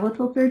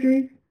musculoskeletal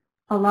surgeries,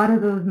 a lot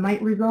of those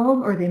might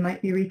resolve or they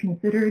might be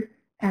reconsidered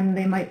and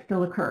they might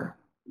still occur,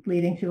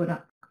 leading to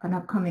an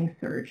upcoming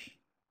surge.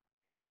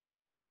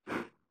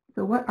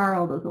 So what are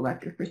all those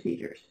elective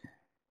procedures?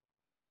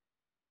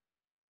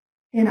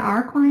 In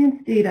our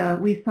clients' data,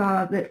 we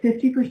saw that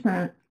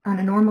 50% on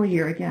a normal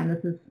year, again,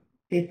 this is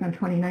based on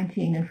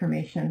 2019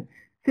 information,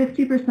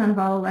 50% of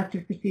all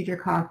elective procedure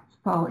costs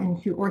fall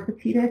into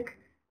orthopedic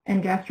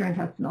and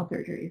gastrointestinal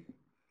surgeries.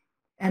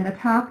 And the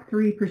top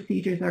three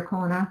procedures are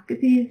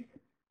colonoscopies,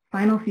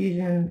 spinal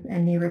fusions,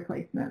 and knee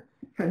replacements.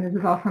 And this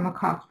is all from a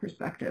cost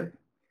perspective,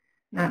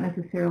 not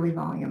necessarily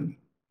volume.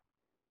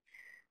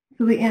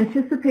 So we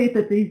anticipate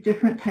that these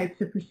different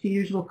types of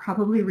procedures will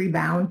probably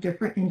rebound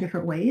in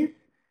different ways.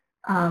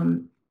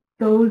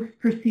 Those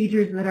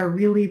procedures that are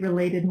really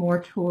related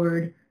more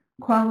toward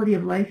quality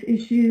of life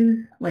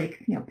issues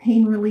like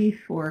pain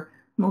relief or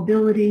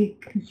mobility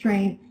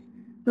constraints,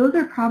 those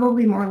are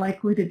probably more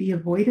likely to be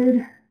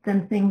avoided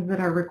than things that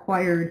are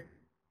required,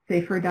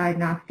 say, for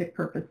diagnostic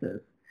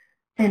purposes.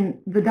 And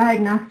the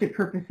diagnostic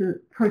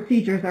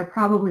procedures are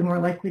probably more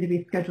likely to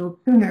be scheduled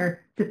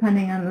sooner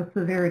depending on the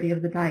severity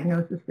of the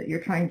diagnosis that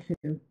you're trying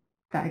to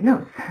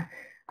diagnose.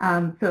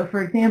 So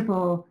for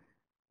example,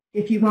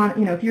 if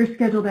you're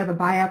scheduled to have a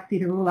biopsy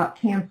to rule out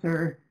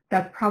cancer,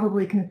 that's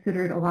probably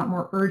considered a lot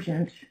more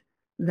urgent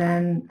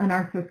than an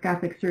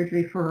arthroscopic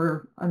surgery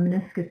for a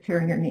meniscus tear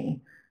in your knee.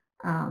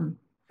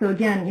 So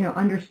again,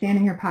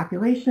 understanding your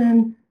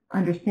population,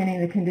 understanding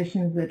the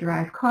conditions that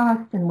drive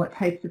cost and what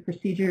types of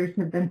procedures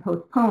have been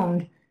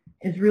postponed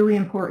is really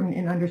important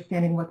in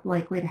understanding what's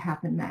likely to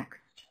happen next.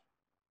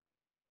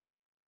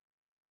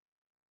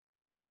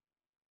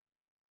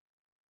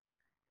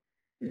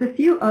 There's a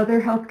few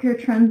other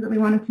healthcare trends that we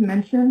wanted to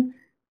mention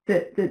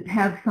that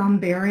have some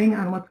bearing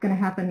on what's going to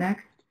happen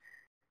next.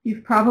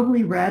 You've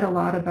probably read a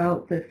lot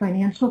about the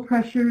financial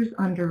pressures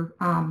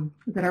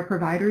that our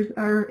providers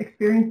are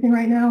experiencing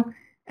right now,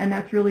 and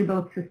that's really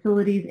both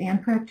facilities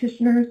and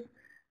practitioners.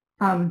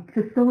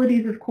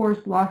 Facilities, of course,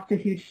 lost a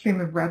huge stream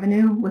of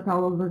revenue with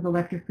all of those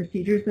elective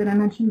procedures that I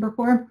mentioned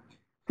before.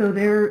 So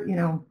they're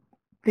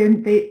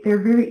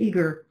very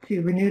eager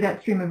to renew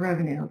that stream of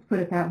revenue, let's put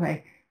it that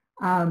way.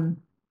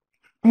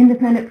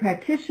 Independent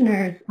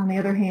practitioners, on the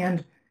other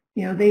hand,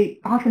 they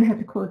often had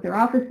to close their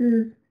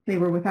offices. They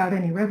were without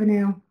any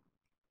revenue.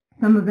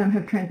 Some of them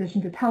have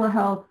transitioned to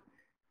telehealth.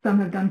 Some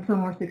have done so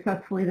more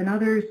successfully than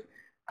others.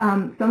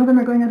 Some of them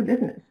are going out of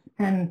business.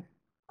 And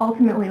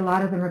ultimately, a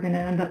lot of them are going to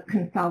end up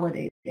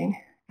consolidating.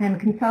 And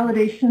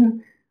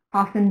consolidation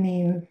often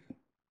means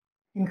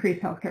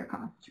increased healthcare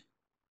costs.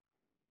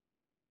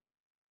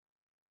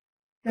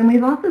 Then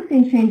we've also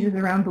seen changes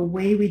around the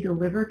way we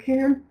deliver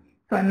care.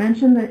 So I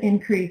mentioned the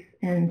increase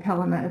in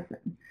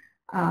telemedicine.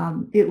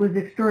 It was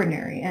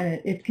extraordinary,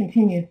 and it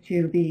continues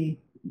to be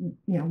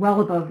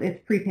well above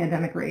its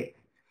pre-pandemic rates.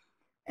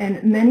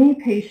 And many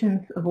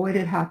patients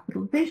avoided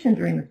hospitalization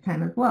during this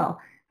time as well,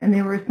 and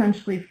they were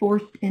essentially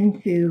forced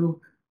into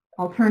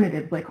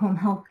alternatives like home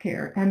health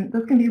care, and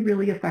those can be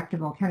really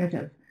effective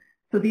alternatives.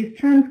 So these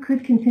trends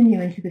could continue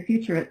into the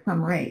future at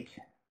some rate.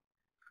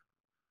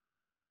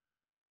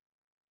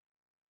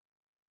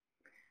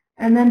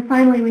 And then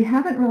finally, we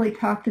haven't really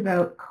talked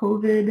about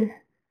COVID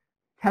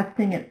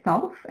testing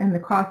itself and the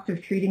cost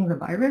of treating the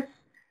virus.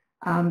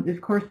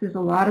 Of course, there's a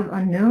lot of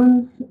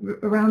unknowns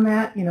around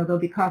that. There'll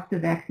be cost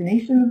of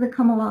vaccinations that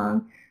come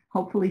along,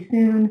 hopefully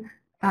soon.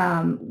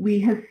 We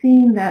have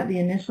seen that the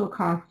initial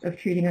cost of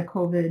treating a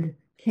COVID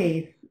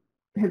case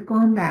has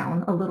gone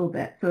down a little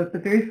bit. So if the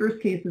very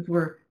first cases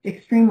were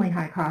extremely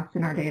high cost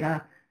in our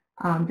data,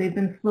 they've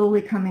been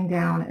slowly coming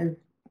down as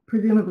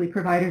presumably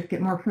providers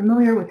get more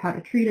familiar with how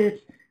to treat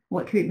it,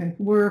 what treatments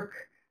work,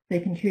 they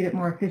can treat it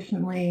more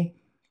efficiently.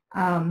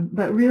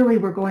 But really,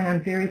 we're going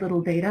on very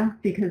little data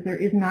because there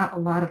is not a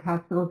lot of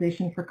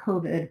hospitalization for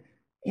COVID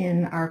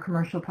in our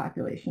commercial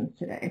populations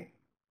today.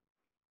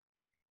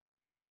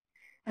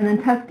 And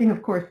then testing,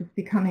 of course, is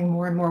becoming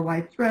more and more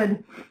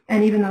widespread.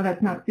 And even though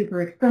that's not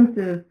super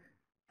expensive,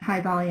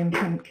 high volume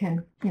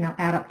can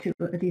add up to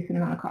a decent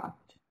amount of cost.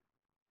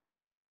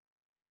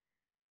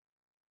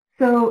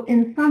 So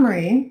in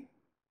summary,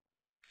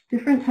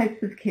 different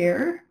types of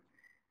care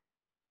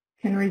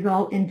can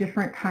result in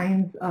different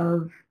kinds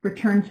of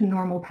return to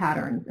normal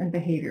patterns and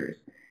behaviors.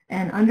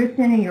 And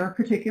understanding your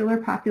particular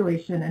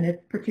population and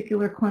its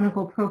particular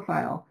clinical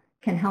profile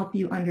can help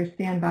you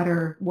understand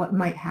better what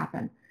might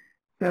happen.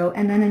 So,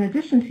 and then in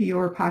addition to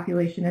your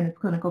population and its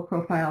clinical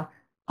profile,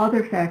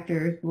 other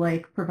factors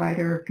like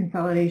provider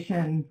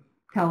consolidation,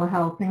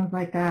 telehealth, things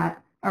like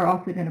that are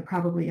also going to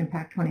probably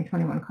impact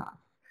 2021 costs.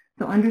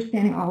 So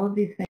understanding all of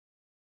these things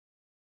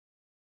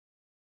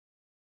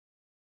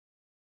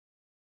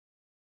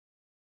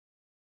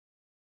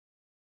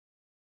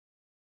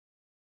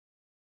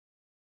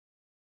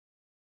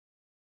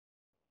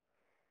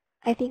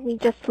I think we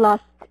just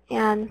lost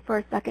Anne for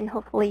a second.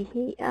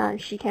 Hopefully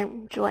she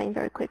can join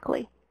very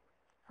quickly.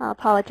 I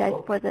apologize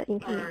for the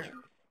inconvenience.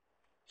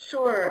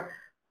 Sure.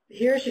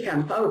 Here she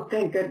comes. Oh,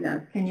 thank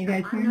goodness. Can you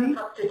guys hear me? I'm a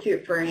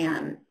substitute for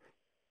Anne.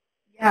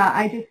 Yeah,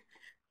 I just...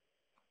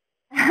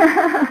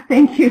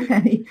 Thank you,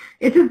 Penny.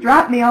 It just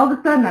dropped me all of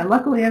a sudden.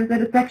 Luckily, I was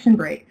at a section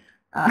break.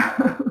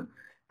 I'm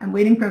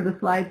waiting for the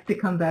slides to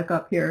come back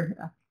up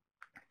here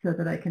so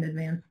that I can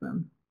advance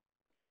them.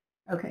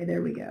 Okay,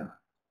 there we go.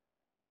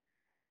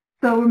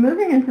 So we're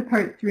moving into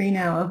part 3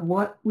 now of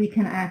what we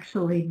can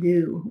actually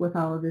do with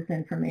all of this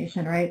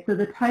information, right? So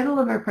the title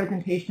of our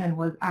presentation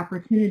was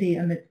Opportunity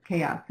Amidst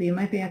Chaos. So you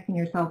might be asking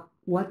yourself,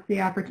 what's the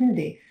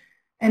opportunity?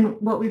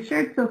 And what we've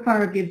shared so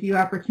far gives you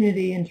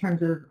opportunity in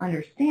terms of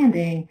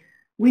understanding.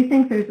 We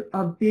think there's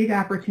a big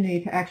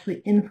opportunity to actually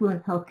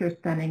influence healthcare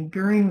spending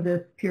during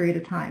this period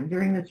of time,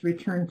 during this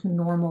return to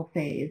normal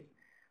phase.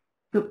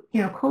 So,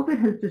 COVID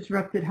has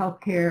disrupted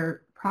healthcare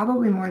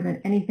probably more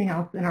than anything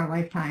else in our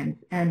lifetimes.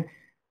 And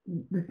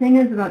the thing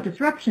is about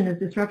disruption is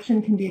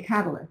disruption can be a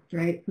catalyst,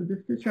 right? So this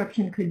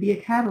disruption could be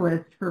a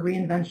catalyst for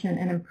reinvention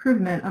and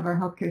improvement of our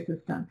healthcare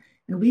system.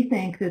 And we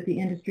think that the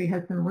industry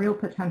has some real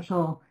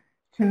potential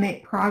to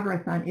make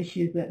progress on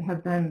issues that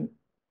have been,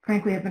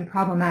 frankly, have been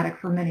problematic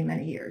for many,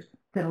 many years,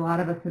 that a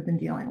lot of us have been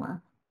dealing with.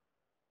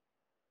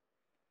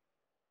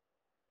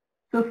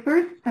 So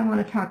first, I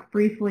want to talk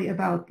briefly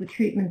about the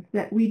treatments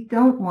that we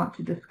don't want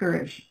to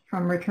discourage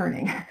from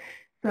returning.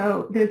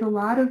 So there's a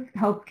lot of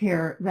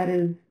healthcare that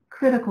is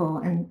critical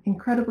and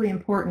incredibly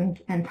important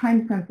and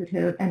time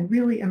sensitive and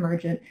really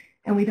emergent,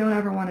 and we don't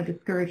ever want to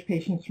discourage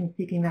patients from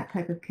seeking that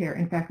type of care.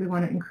 In fact, we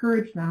want to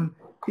encourage them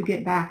to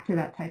get back to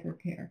that type of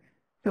care.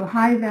 So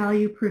high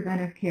value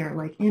preventive care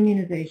like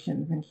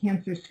immunizations and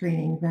cancer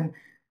screenings and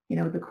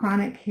the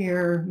chronic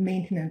care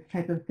maintenance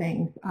type of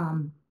things,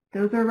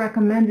 those are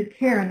recommended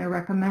care, and they're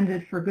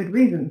recommended for good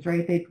reasons,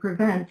 right? They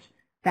prevent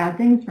bad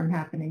things from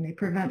happening. They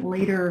prevent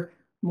later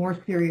more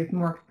serious,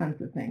 more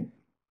expensive things.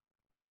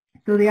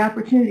 So the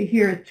opportunity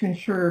here is to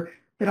ensure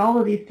that all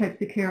of these types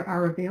of care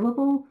are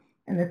available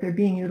and that they're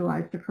being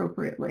utilized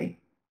appropriately.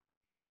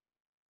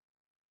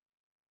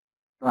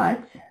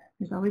 But,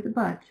 there's always a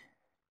but,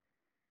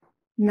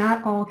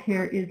 not all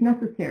care is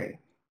necessary.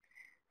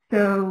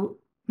 So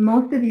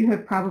most of you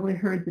have probably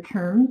heard the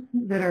terms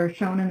that are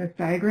shown in this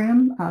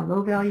diagram,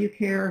 low-value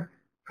care,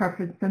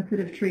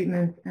 preference-sensitive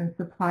treatments, and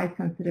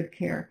supply-sensitive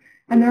care.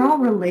 And they're all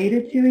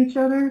related to each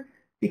other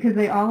because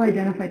they all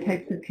identify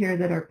types of care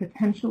that are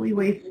potentially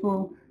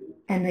wasteful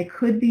and they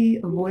could be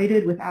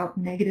avoided without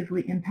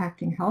negatively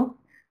impacting health.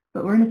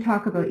 But we're going to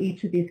talk about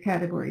each of these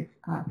categories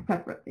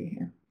separately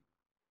here.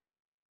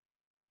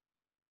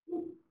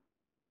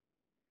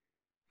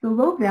 So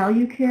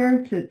low-value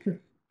care, to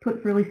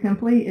put really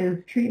simply,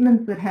 is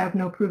treatments that have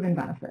no proven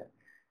benefit.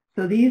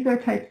 So these are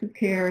types of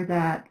care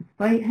that,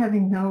 despite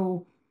having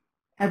no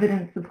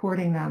evidence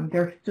supporting them,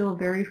 they're still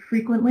very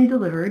frequently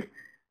delivered.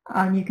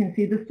 You can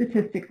see the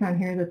statistics on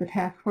here that the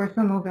Task Force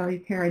on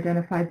Low-Value Care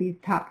identified these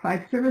top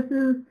 5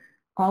 services,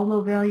 all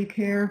low-value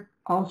care,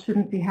 all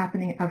shouldn't be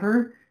happening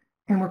ever,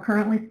 and we're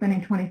currently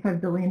spending $25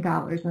 billion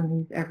on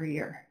these every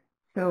year.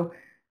 So,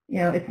 you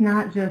know, it's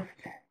not just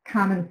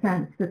common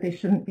sense that they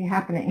shouldn't be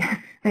happening.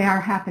 They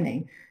are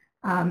happening.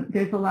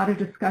 There's a lot of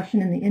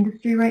discussion in the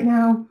industry right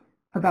now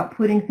about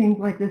putting things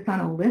like this on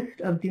a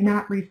list of do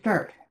not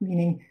restart,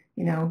 meaning,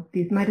 you know,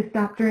 these might have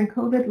stopped during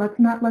COVID. Let's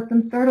not let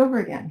them start over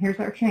again. Here's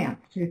our chance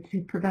to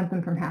prevent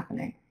them from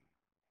happening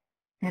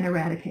and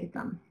eradicate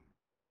them.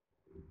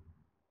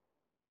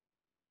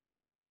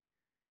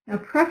 Now,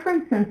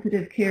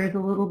 preference-sensitive care is a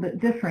little bit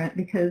different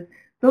because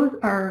those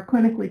are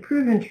clinically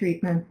proven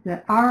treatments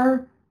that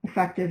are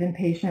effective in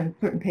patients,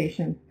 certain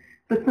patients,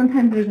 but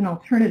sometimes there's an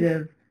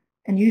alternative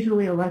and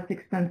usually a less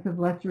expensive,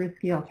 less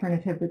risky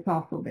alternative that's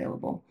also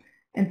available.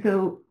 And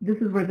so this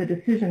is where the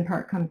decision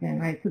part comes in,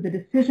 right? So the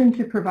decision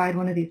to provide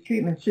one of these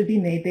treatments should be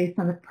made based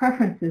on the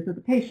preferences of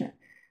the patient.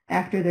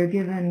 After they're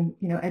given,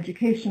 you know,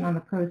 education on the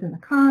pros and the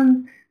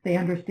cons, they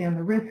understand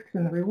the risks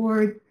and the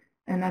rewards,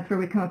 and that's where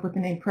we come up with the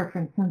name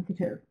preference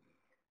sensitive.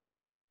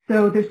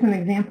 So there's some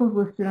examples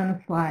listed on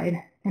the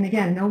slide, and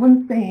again, no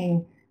one's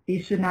saying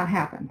these should not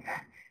happen,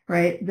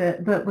 right?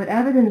 But what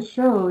evidence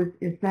shows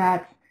is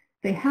that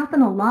they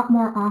happen a lot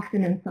more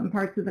often in some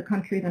parts of the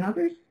country than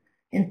others,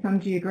 in some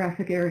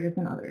geographic areas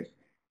than others.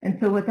 And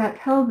so what that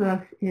tells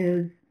us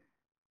is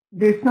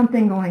there's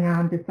something going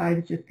on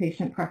besides just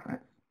patient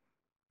preference.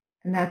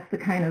 And that's the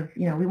kind of,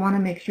 you know, we want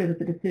to make sure that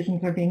the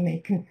decisions are being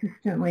made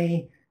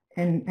consistently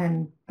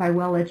and by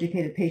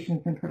well-educated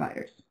patients and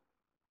providers.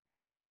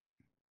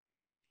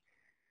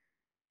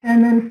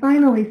 And then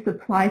finally,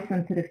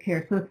 supply-sensitive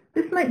care. So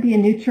this might be a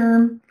new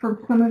term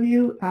for some of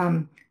you.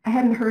 I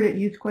hadn't heard it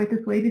used quite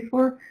this way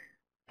before,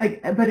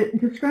 but it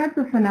describes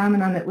a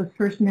phenomenon that was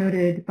first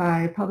noted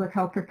by public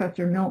health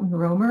professor Milton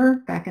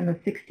Romer back in the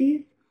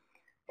 60s.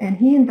 And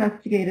he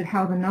investigated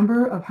how the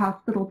number of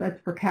hospital beds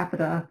per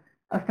capita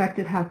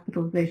affected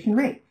hospitalization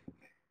rates.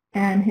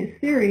 And his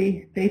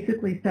theory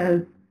basically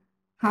says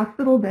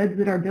hospital beds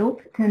that are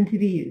built tend to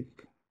be used.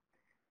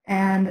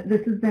 And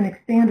this has been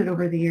expanded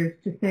over the years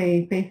to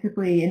say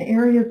basically in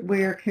areas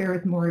where care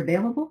is more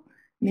available,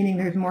 meaning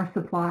there's more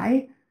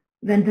supply,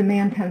 then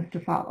demand tends to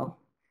follow,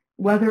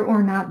 whether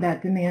or not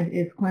that demand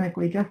is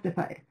clinically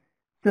justified.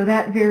 So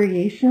that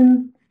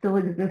variation still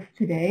exists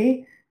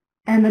today.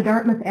 And the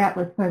Dartmouth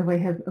Atlas, by the way,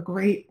 has a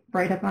great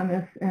write-up on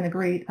this and a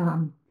great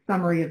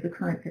summary of the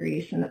current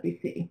variation that we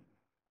see.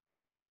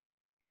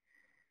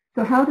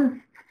 So how does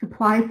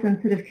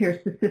supply-sensitive care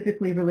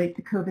specifically relate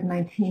to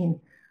COVID-19?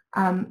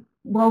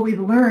 Well, we've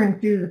learned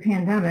through the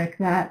pandemic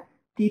that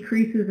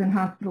decreases in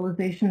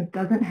hospitalizations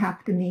doesn't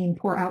have to mean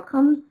poor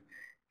outcomes.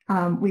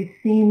 We've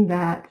seen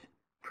that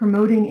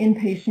promoting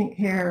inpatient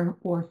care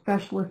or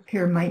specialist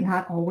care might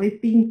not always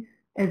be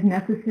as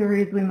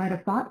necessary as we might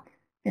have thought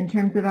in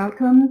terms of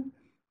outcomes.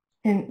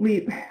 And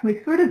we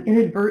sort of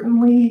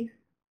inadvertently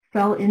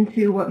fell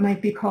into what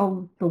might be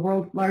called the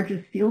world's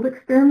largest field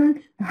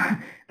experiment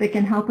that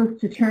can help us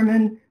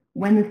determine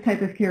when this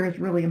type of care is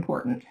really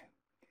important.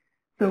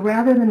 So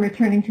rather than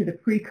returning to the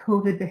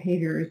pre-COVID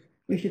behaviors,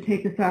 we should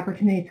take this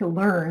opportunity to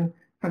learn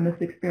from this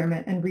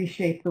experiment and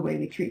reshape the way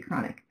we treat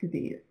chronic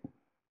disease.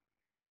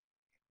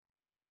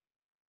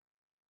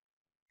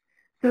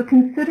 So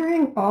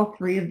considering all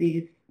three of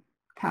these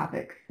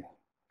topics,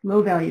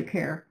 low-value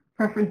care,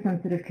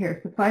 preference-sensitive care,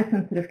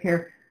 supply-sensitive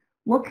care,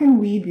 what can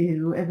we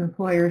do as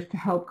employers to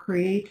help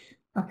create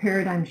a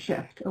paradigm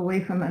shift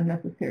away from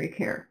unnecessary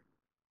care?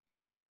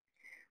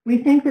 We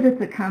think that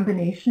it's a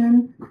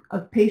combination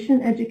of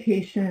patient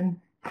education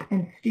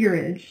and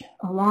steerage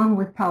along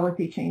with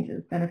policy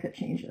changes, benefit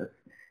changes,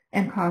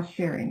 and cost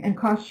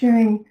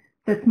sharing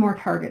that's more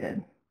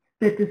targeted,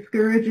 that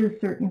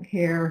discourages certain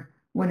care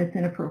when it's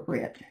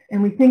inappropriate.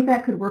 And we think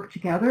that could work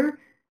together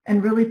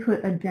and really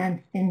put a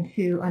dent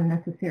into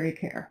unnecessary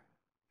care.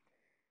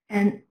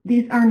 And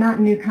these are not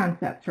new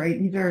concepts, right?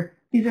 These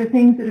are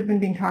things that have been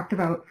being talked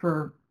about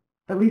for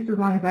at least as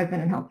long as I've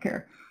been in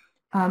healthcare.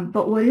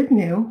 But what is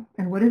new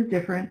and what is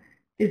different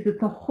is that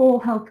the whole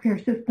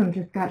healthcare system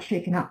just got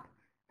shaken up,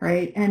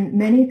 right? And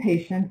many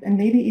patients and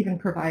maybe even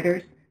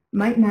providers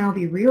might now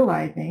be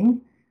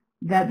realizing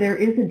that there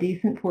is a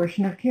decent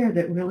portion of care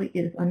that really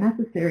is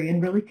unnecessary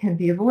and really can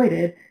be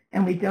avoided,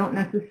 and we don't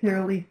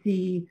necessarily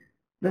see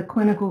the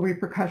clinical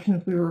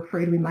repercussions we were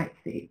afraid we might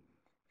see.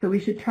 So we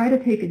should try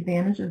to take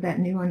advantage of that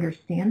new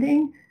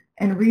understanding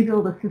and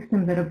rebuild a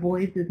system that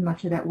avoids as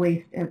much of that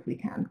waste as we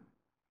can.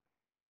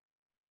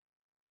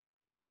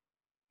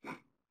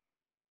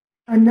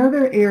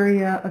 Another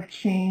area of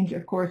change,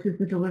 of course, is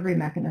the delivery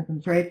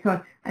mechanisms, right?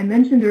 So I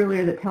mentioned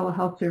earlier that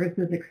telehealth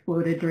services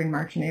exploded during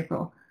March and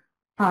April.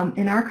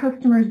 In our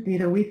customers'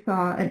 data, we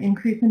saw an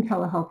increase in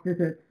telehealth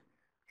visits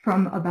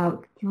from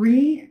about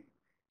 3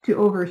 to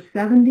over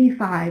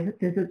 75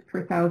 visits per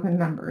 1,000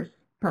 members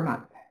per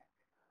month.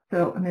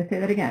 So I'm going to say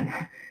that again,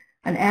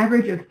 an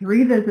average of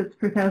 3 visits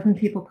per 1,000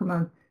 people per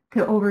month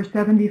to over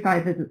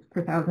 75 visits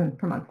per 1,000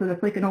 per month. So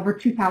that's like an over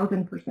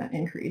 2,000%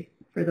 increase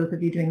for those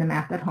of you doing the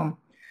math at home.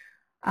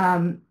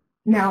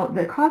 Now,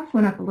 the cost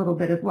went up a little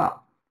bit as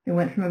well. It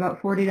went from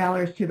about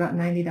 $40 to about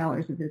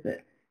 $90 a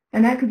visit.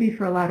 And that could be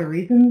for a lot of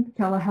reasons.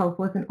 Telehealth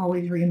wasn't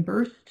always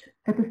reimbursed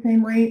at the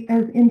same rate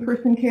as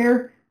in-person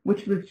care,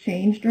 which was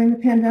changed during the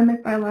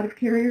pandemic by a lot of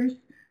carriers.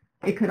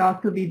 It could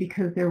also be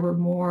because there were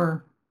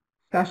more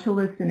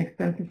specialists and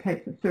expensive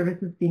types of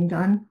services being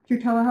done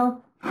through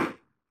telehealth.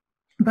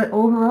 But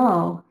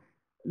overall,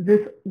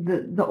 the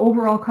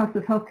overall cost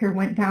of healthcare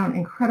went down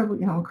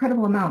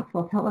incredible amounts,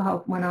 while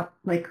telehealth went up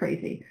like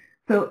crazy.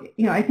 So,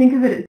 I think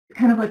of it as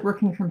kind of like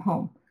working from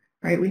home,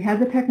 right? We had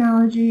the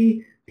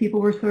technology, people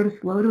were sort of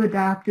slow to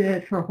adopt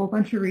it for a whole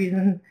bunch of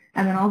reasons,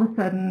 and then all of a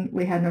sudden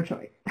we had no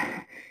choice.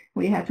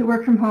 We had to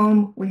work from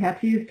home, we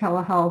had to use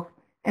telehealth,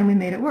 and we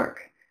made it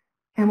work.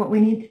 And what we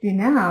need to do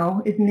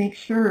now is make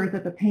sure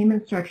that the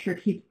payment structure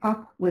keeps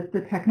up with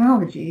the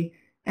technology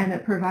and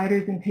that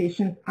providers and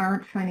patients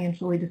aren't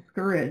financially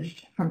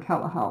discouraged from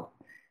telehealth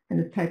and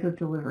this type of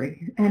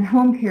delivery. And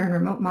home care and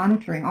remote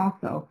monitoring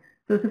also,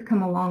 those have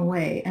come a long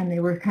way, and they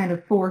were kind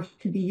of forced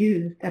to be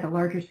used at a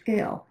larger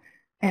scale.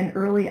 And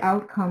early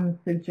outcomes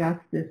suggest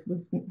this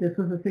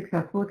was a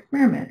successful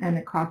experiment, and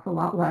it costs a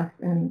lot less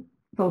in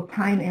both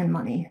time and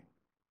money.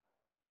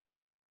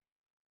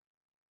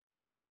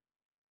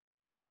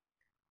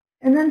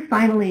 And then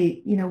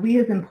finally, we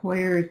as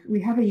employers,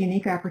 we have a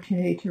unique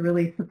opportunity to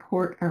really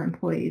support our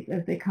employees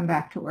as they come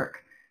back to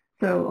work.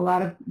 So a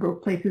lot of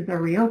workplaces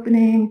are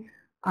reopening,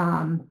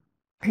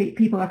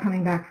 people are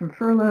coming back from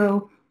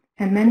furlough,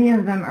 and many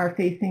of them are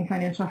facing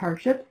financial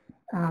hardships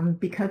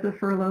because of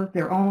furloughs,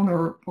 their own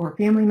or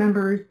family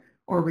members,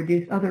 or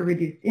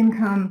reduced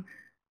income.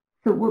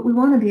 So what we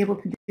want to be able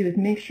to do is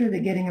make sure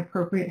that getting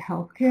appropriate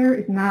health care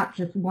is not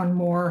just one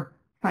more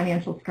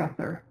financial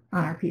stressor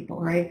on our people,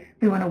 right?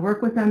 We want to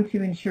work with them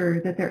to ensure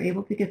that they're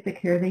able to get the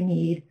care they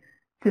need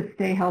to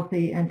stay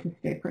healthy and to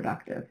stay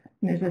productive.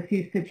 And there's a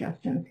few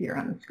suggestions here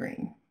on the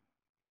screen.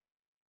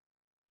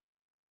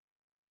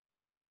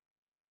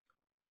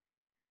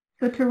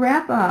 So to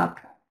wrap up,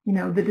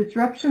 the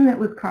disruption that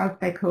was caused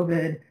by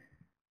COVID,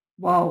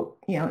 while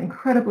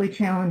incredibly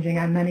challenging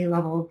on many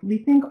levels, we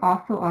think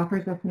also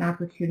offers us an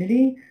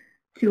opportunity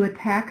to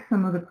attack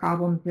some of the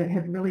problems that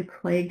have really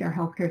plagued our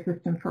healthcare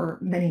system for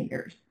many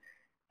years.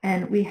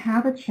 And we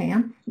have a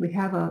chance, we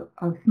have a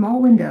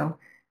small window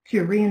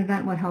to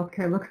reinvent what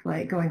healthcare looks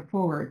like going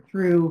forward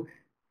through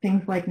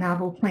things like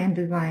novel plan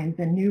designs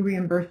and new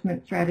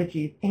reimbursement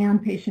strategies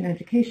and patient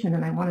education.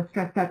 And I want to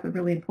stress that's a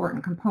really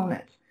important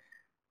component.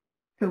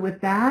 So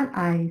with that,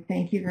 I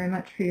thank you very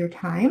much for your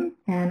time,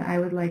 and I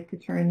would like to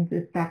turn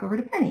this back over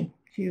to Penny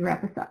to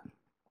wrap us up.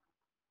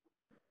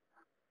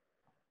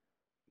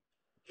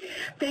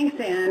 Thanks,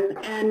 Anne.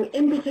 And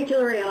in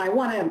particular, Anne, I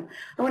want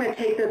to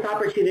take this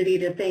opportunity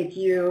to thank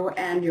you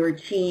and your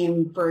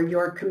team for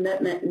your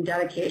commitment and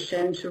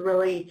dedication to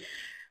really,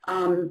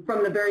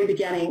 from the very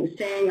beginning,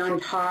 staying on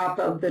top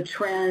of the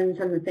trends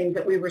and the things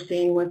that we were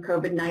seeing with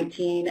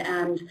COVID-19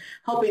 and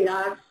helping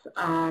us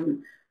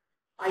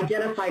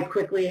identify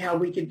quickly how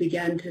we could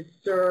begin to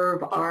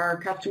serve our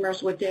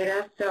customers with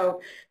data.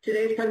 So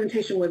today's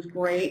presentation was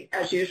great,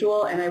 as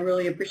usual, and I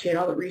really appreciate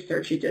all the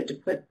research you did to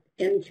put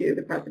into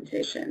the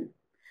presentation.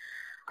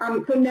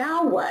 So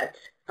now what?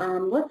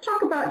 Let's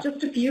talk about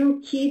just a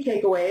few key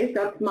takeaways.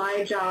 That's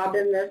my job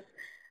in this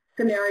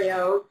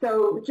scenario.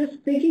 So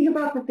just thinking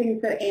about the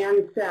things that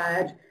Anne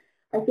said,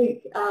 I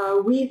think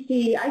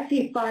I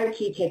see 5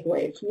 key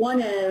takeaways. One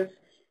is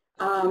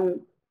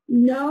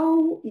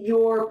know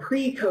your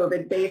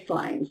pre-COVID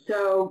baseline.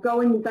 So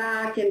going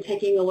back and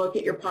taking a look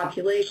at your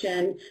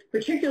population,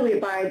 particularly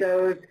by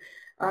those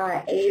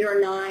 8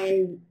 or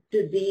 9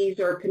 disease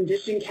or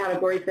condition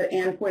categories that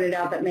Anne pointed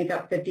out that make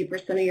up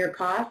 50% of your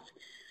cost.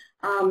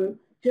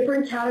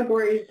 Different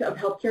categories of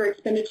healthcare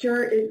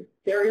expenditure,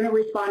 they're going to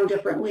respond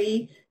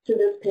differently to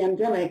this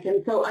pandemic.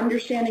 And so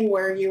understanding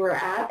where you were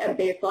at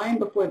baseline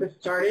before this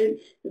started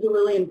is a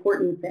really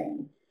important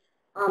thing.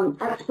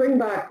 At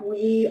Springbok,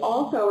 we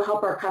also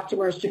help our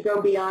customers to go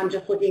beyond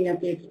just looking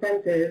at the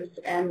expenses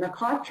and the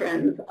cost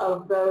trends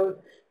of those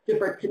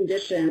different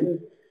conditions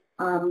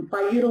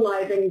by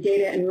utilizing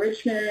data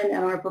enrichment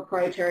and our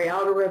proprietary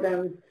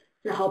algorithms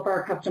to help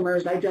our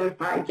customers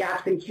identify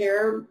gaps in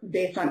care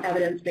based on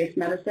evidence-based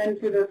medicine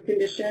for those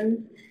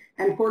conditions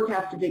and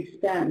forecasted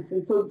expense.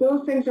 And so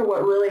those things are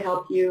what really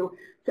help you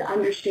to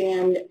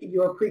understand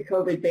your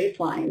pre-COVID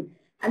baseline.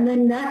 And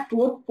then next,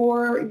 look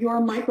for your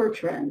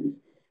microtrends.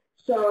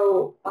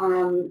 So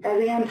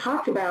as Ann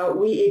talked about,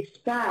 we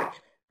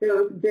expect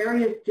those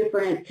various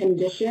different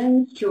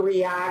conditions to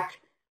react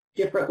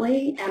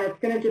differently, and it's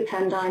going to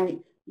depend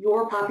on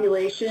your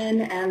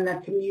population and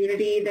the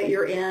community that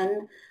you're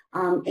in.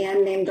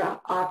 Ann named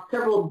off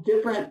several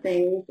different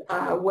things,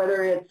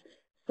 whether it's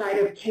site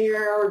of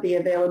care, the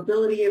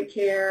availability of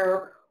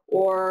care,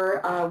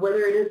 or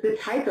whether it is the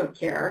type of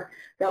care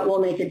that will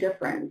make a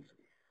difference.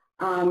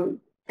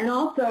 And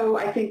also,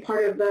 I think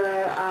part of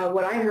the,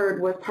 what I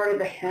heard was part of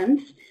the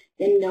hint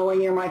in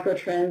knowing your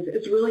microtrends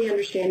is really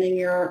understanding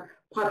your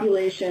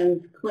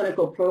population's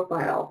clinical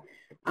profile,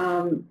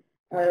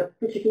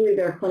 particularly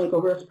their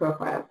clinical risk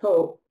profile.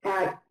 So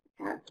at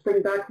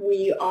Springbuck,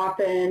 we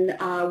often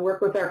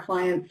work with our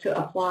clients to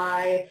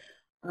apply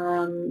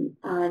an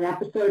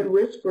episode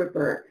risk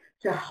grouper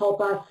to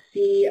help us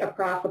see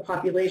across the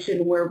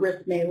population where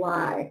risk may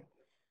lie.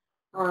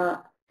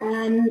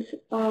 And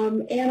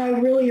I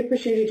really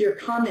appreciated your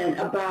comment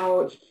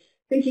about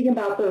thinking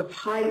about those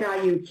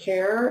high-value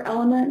care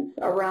elements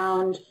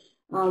around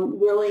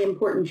really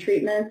important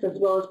treatments as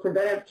well as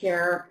preventive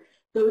care.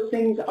 Those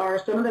things are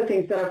some of the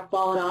things that have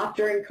fallen off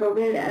during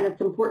COVID, and it's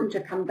important to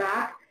come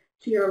back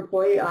to your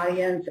employee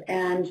audience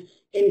and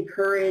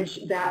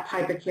encourage that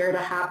type of care to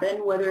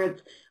happen, whether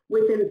it's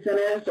with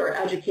incentives or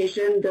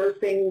education. Those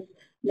things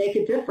make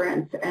a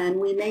difference, and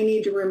we may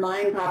need to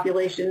remind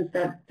populations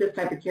that this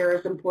type of care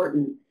is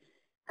important.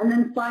 And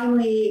then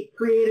finally,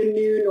 create a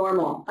new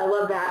normal. I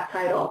love that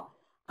title.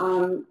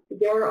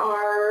 There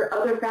are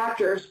other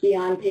factors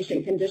beyond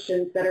patient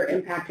conditions that are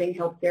impacting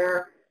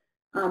healthcare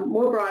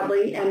more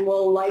broadly and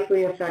will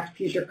likely affect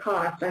future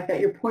costs. I thought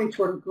your points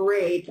were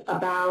great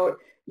about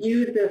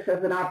use this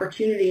as an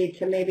opportunity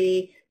to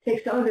maybe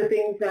take some of the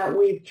things that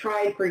we've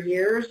tried for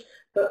years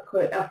but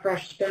put a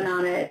fresh spin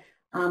on it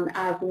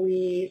as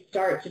we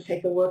start to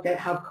take a look at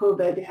how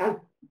COVID has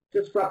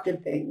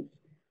disrupted things.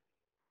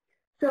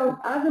 So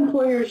as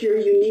employers, you're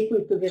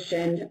uniquely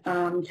positioned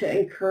to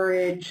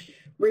encourage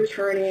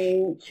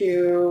returning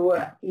to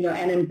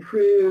an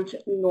improved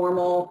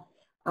normal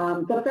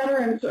that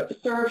better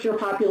serves your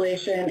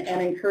population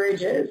and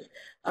encourages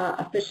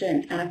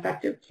efficient and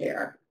effective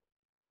care.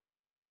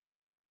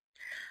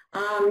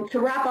 To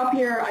wrap up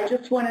here, I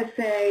just want to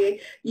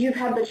say you've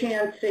had the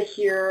chance to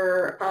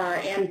hear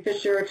Ann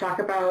Fisher talk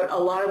about a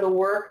lot of the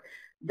work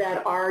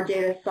that our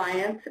data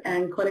science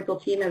and clinical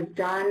team has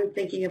done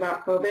thinking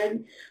about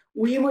COVID.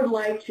 We would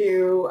like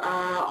to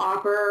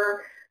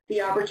offer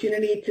the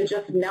opportunity to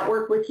just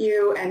network with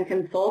you and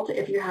consult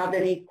if you have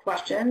any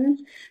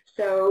questions.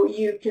 So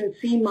you can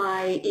see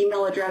my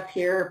email address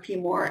here,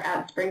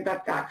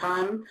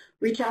 pmoore@springbuck.com.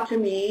 Reach out to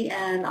me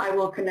and I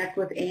will connect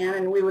with Ann,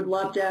 and we would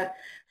love to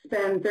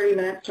spend 30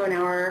 minutes to an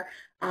hour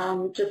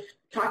just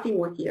talking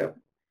with you.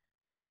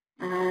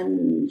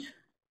 And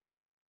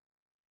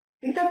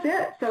I think that's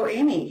it. So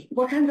Amy,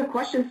 what kinds of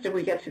questions did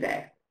we get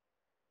today?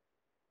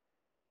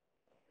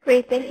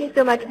 Great, thank you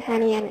so much,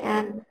 Penny,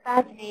 and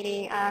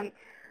fascinating.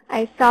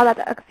 I saw that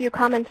a few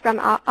comments from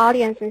our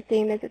audience and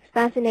saying this is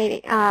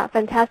fascinating,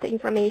 fantastic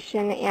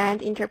information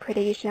and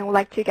interpretation. We'd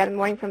like to get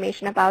more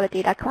information about the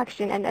data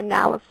collection and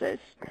analysis.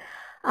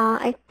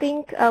 I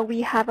think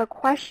we have a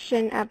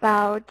question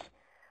about,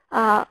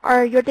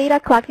 are your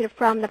data collected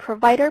from the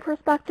provider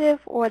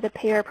perspective or the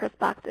payer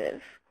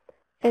perspective?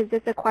 Is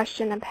this a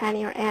question that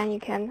Penny or Ann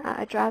you can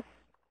address?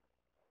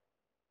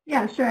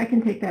 Yeah, sure, I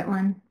can take that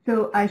one.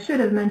 So I should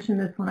have mentioned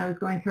this when I was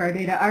going through our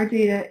data. Our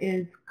data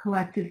is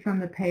collected from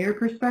the payer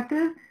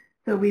perspective.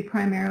 So we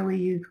primarily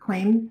use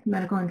claims,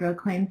 medical and drug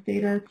claims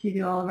data to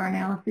do all of our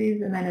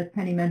analyses. And then as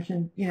Penny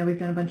mentioned, we've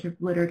done a bunch of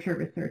literature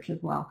research as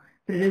well.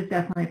 But it is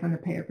definitely from the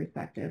payer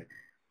perspective.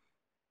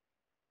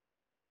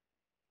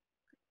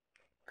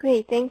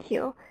 Great, thank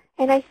you.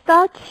 And I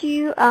saw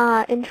two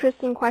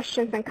interesting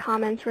questions and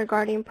comments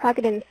regarding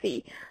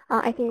pregnancy.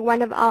 I think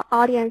one of our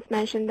audience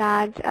mentioned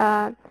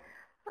that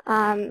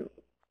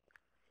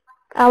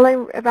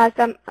Ellen read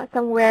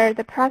somewhere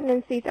the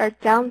pregnancies are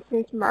down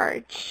since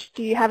March.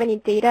 Do you have any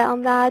data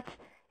on that?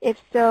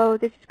 If so,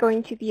 this is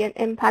going to be an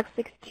impact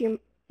 6 to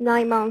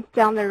 9 months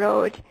down the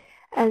road.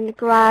 And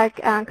Greg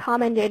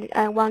commented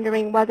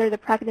wondering whether the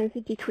pregnancy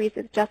decrease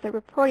is just a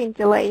reporting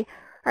delay.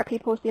 Are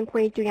people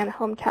simply doing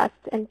at-home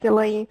tests and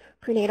delaying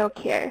prenatal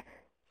care?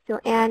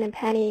 So Ann and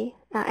Penny,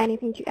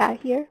 anything to add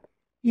here?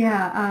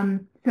 Yeah,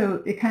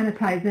 so it kind of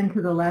ties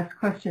into the last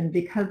question.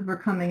 Because we're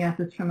coming at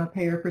this from a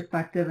payer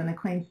perspective and a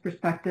claims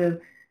perspective,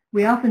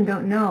 we often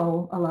don't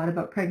know a lot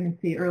about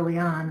pregnancy early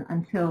on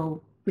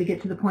until we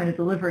get to the point of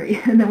delivery,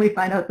 and then we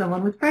find out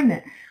someone was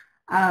pregnant.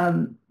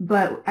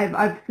 But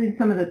I've seen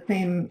some of the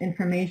same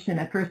information.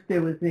 At first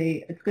there was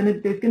there's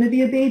going to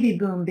be a baby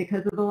boom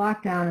because of the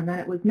lockdown, and then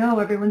it was no,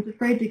 everyone's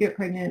afraid to get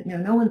pregnant.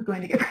 No one's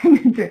going to get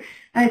pregnant. And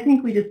I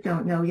think we just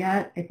don't know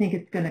yet. I think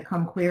it's going to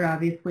come clear,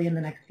 obviously, in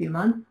the next few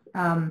months.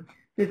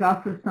 There's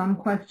also some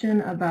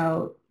question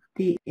about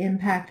the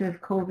impact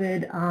of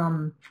COVID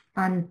on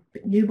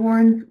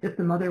newborns if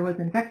the mother was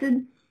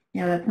infected.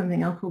 That's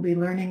something else we'll be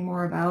learning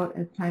more about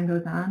as time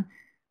goes on.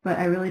 But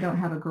I really don't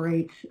have a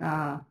great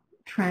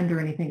trend or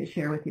anything to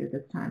share with you at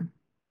this time.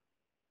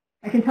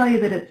 I can tell you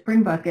that at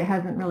Springbuck, it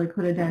hasn't really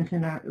put a dent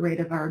in the rate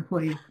of our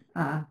employees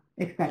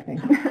expecting.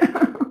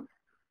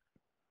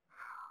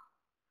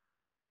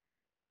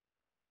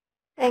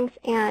 Thanks,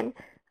 Anne.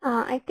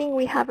 I think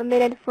we have a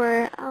minute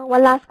for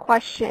one last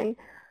question.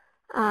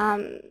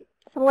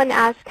 Someone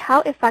asked, how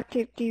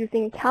effective do you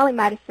think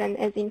telemedicine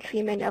is in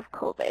treatment of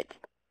COVID?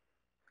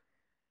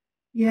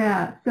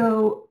 Yeah,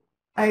 so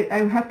I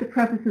have to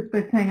preface this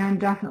by saying I'm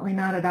definitely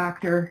not a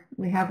doctor.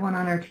 We have one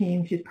on our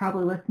team. She's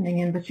probably listening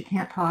in, but she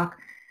can't talk.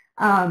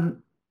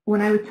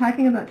 When I was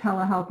talking about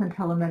telehealth and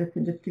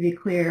telemedicine, just to be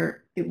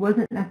clear, it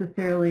wasn't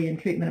necessarily in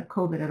treatment of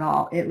COVID at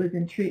all. It was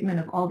in treatment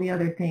of all the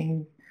other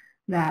things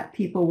that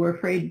people were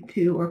afraid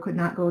to or could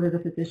not go to the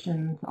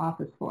physician's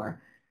office for.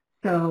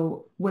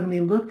 So when we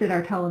looked at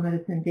our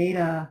telemedicine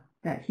data,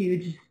 that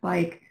huge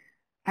spike,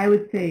 I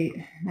would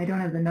say, I don't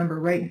have the number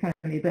right in front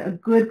of me, but a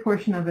good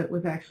portion of it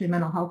was actually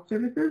mental health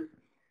services.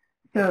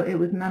 So it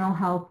was mental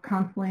health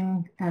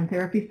counseling and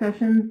therapy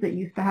sessions that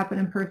used to happen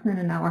in person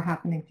and now are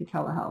happening through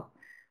telehealth.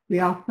 We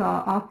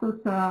also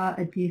saw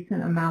a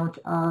decent amount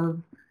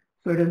of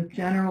sort of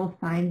general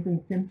signs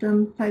and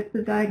symptoms types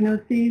of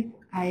diagnoses.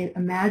 I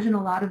imagine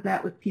a lot of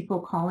that was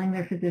people calling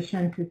their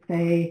physician to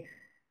say,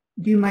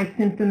 do my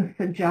symptoms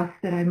suggest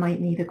that I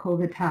might need a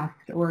COVID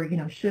test, or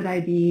should I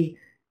be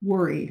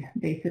worried,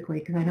 basically,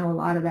 because I know a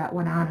lot of that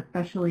went on,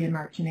 especially in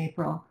March and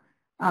April.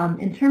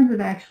 In terms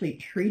of actually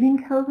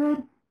treating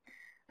COVID,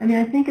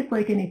 I think it's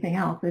like anything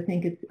else. I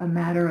think it's a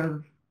matter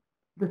of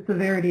the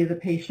severity of the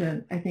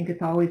patient. I think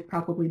it's always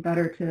probably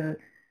better to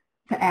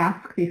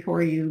ask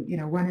before you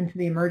run into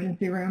the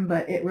emergency room,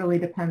 but it really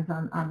depends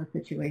on the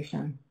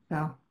situation.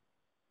 So,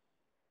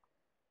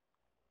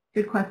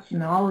 good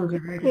question. All those are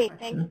very good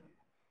questions.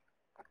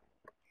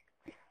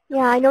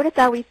 Yeah, I noticed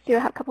that we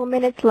still have a couple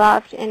minutes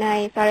left, and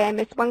sorry I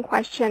missed one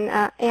question.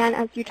 And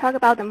as you talk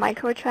about the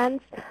microtrends,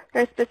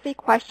 there's a specific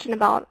question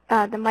about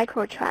the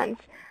microtrends.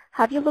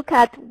 Have you looked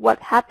at what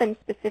happened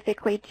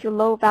specifically to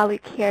low-value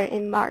care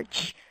in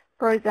March?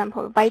 For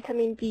example,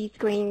 vitamin D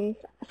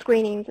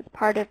screenings as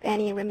part of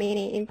any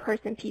remaining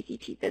in-person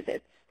PCP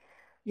visits?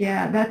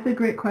 Yeah, that's a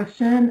great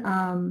question.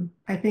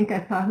 I think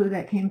I saw who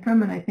that came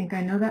from, and I think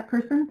I know that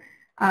person.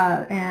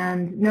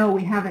 And no,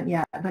 we haven't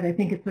yet, but I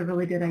think it's a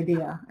really good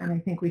idea, and I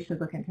think we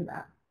should look into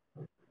that.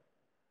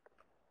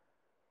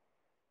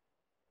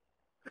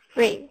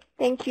 Great.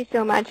 Thank you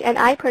so much. And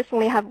I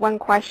personally have one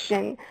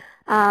question,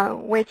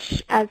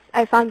 which as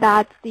I found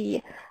that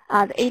the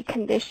 8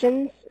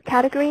 conditions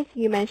categories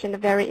you mentioned are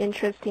very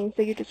interesting.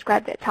 So you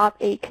described the top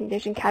 8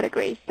 condition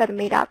categories that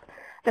made up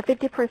the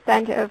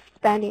 50% of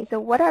spending. So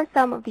what are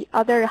some of the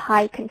other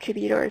high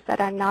contributors that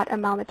are not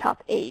among the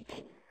top 8?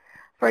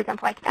 For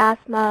example, like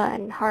asthma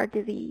and heart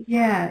disease.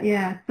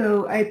 Yeah.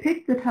 So I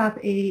picked the top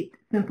 8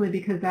 simply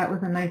because that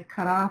was a nice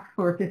cutoff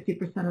for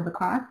 50% of the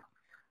cost.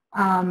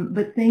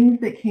 But things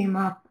that came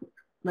up,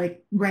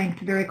 like ranked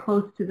very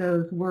close to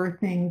those, were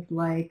things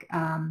like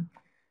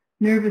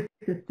nervous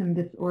system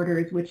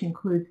disorders, which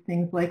includes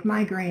things like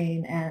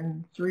migraine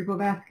and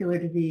cerebrovascular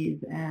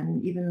disease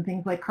and even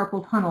things like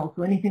carpal tunnel,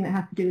 so anything that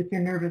has to do with your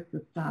nervous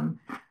system.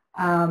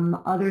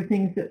 Other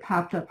things that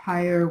popped up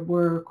higher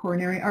were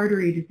coronary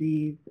artery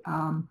disease,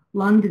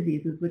 lung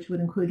diseases, which would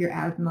include your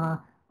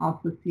asthma,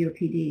 also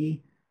COPD.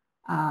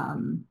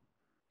 And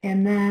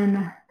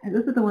then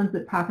those are the ones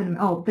that pop in.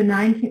 Oh,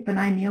 benign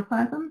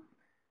neoplasms,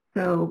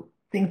 so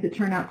things that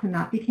turn out to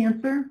not be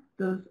cancer.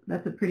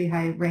 That's a pretty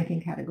high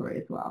ranking category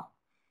as well.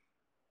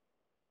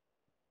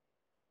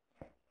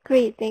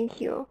 Great,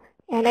 thank you.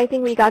 And I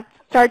think we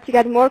start to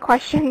get more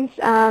questions.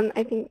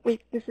 I think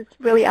this is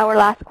really our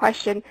last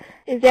question.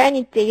 Is there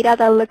any data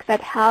that looks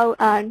at how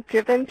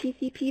driven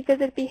PCP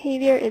visit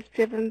behavior is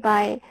driven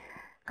by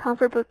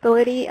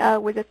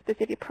comfortability with a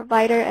specific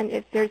provider, and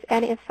if there's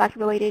any effect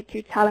related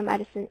to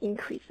telemedicine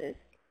increases?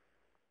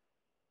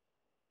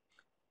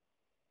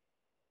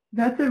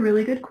 That's a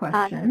really good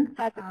question.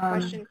 That's a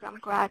question from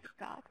Greg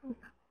Scott.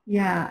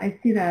 Yeah, I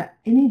see that.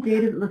 Any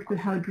data that looks at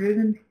how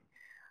driven?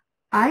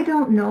 I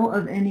don't know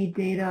of any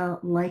data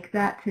like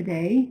that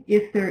today.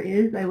 If there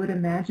is, I would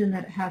imagine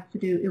that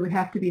it would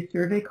have to be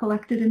survey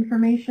collected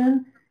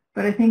information,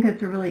 but I think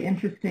that's a really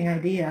interesting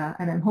idea,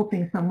 and I'm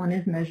hoping someone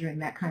is measuring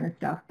that kind of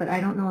stuff, but I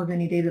don't know of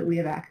any data that we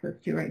have access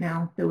to right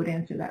now that would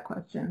answer that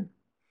question.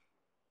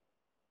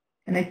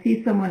 And I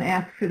see someone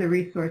ask for the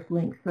resource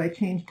link, so I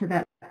changed to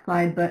that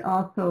slide, but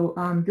also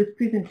this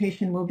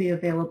presentation will be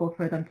available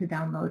for them to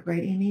download,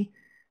 right, Amy?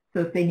 So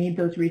if they need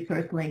those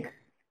resource links.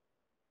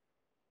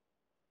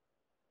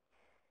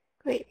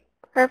 Great.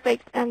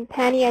 Perfect. And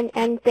Penny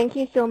and thank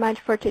you so much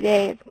for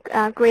today.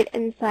 Great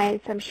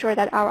insights. I'm sure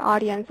that our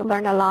audience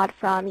learned a lot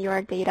from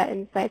your data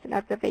insights and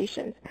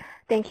observations.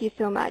 Thank you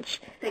so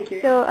much. Thank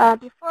you. So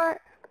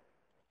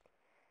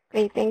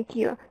Great, thank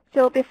you.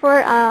 So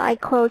before I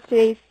close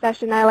today's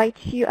session, I'd like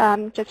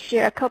to just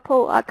share a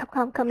couple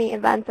upcoming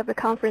events of the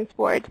Conference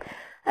Board.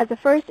 The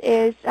first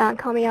is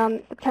coming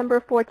on September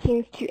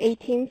 14th to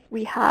 18th,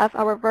 we have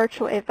our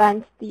virtual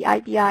event, the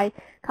IBI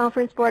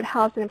Conference Board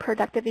Health and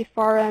Productivity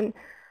Forum.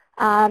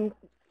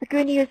 The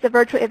good news, the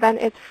virtual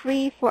event is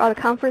free for our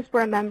Conference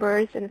Board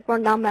members, and for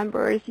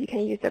non-members, you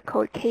can use the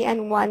code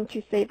KN1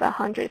 to save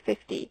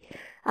 $150.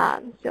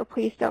 So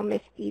please don't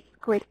miss this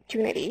great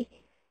opportunity.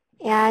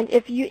 And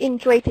if you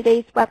enjoyed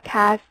today's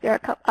webcast, there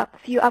are a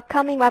few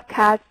upcoming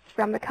webcasts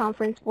from the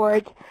Conference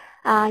Board.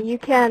 You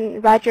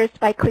can register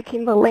by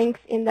clicking the links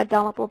in the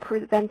downloadable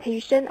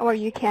presentation, or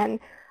you can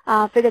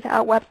visit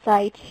our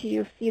website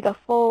to see the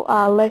full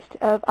list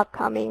of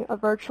upcoming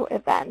virtual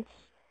events.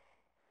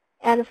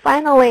 And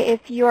finally,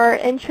 if you are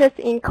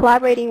interested in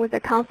collaborating with the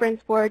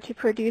Conference Board to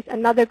produce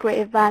another great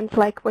event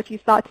like what you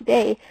saw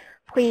today,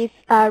 please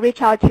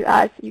reach out to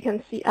us. You can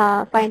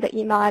find the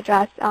email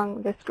address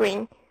on the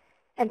screen.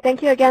 And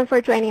thank you again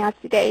for joining us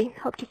today.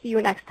 Hope to see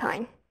you next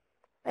time.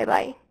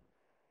 Bye-bye.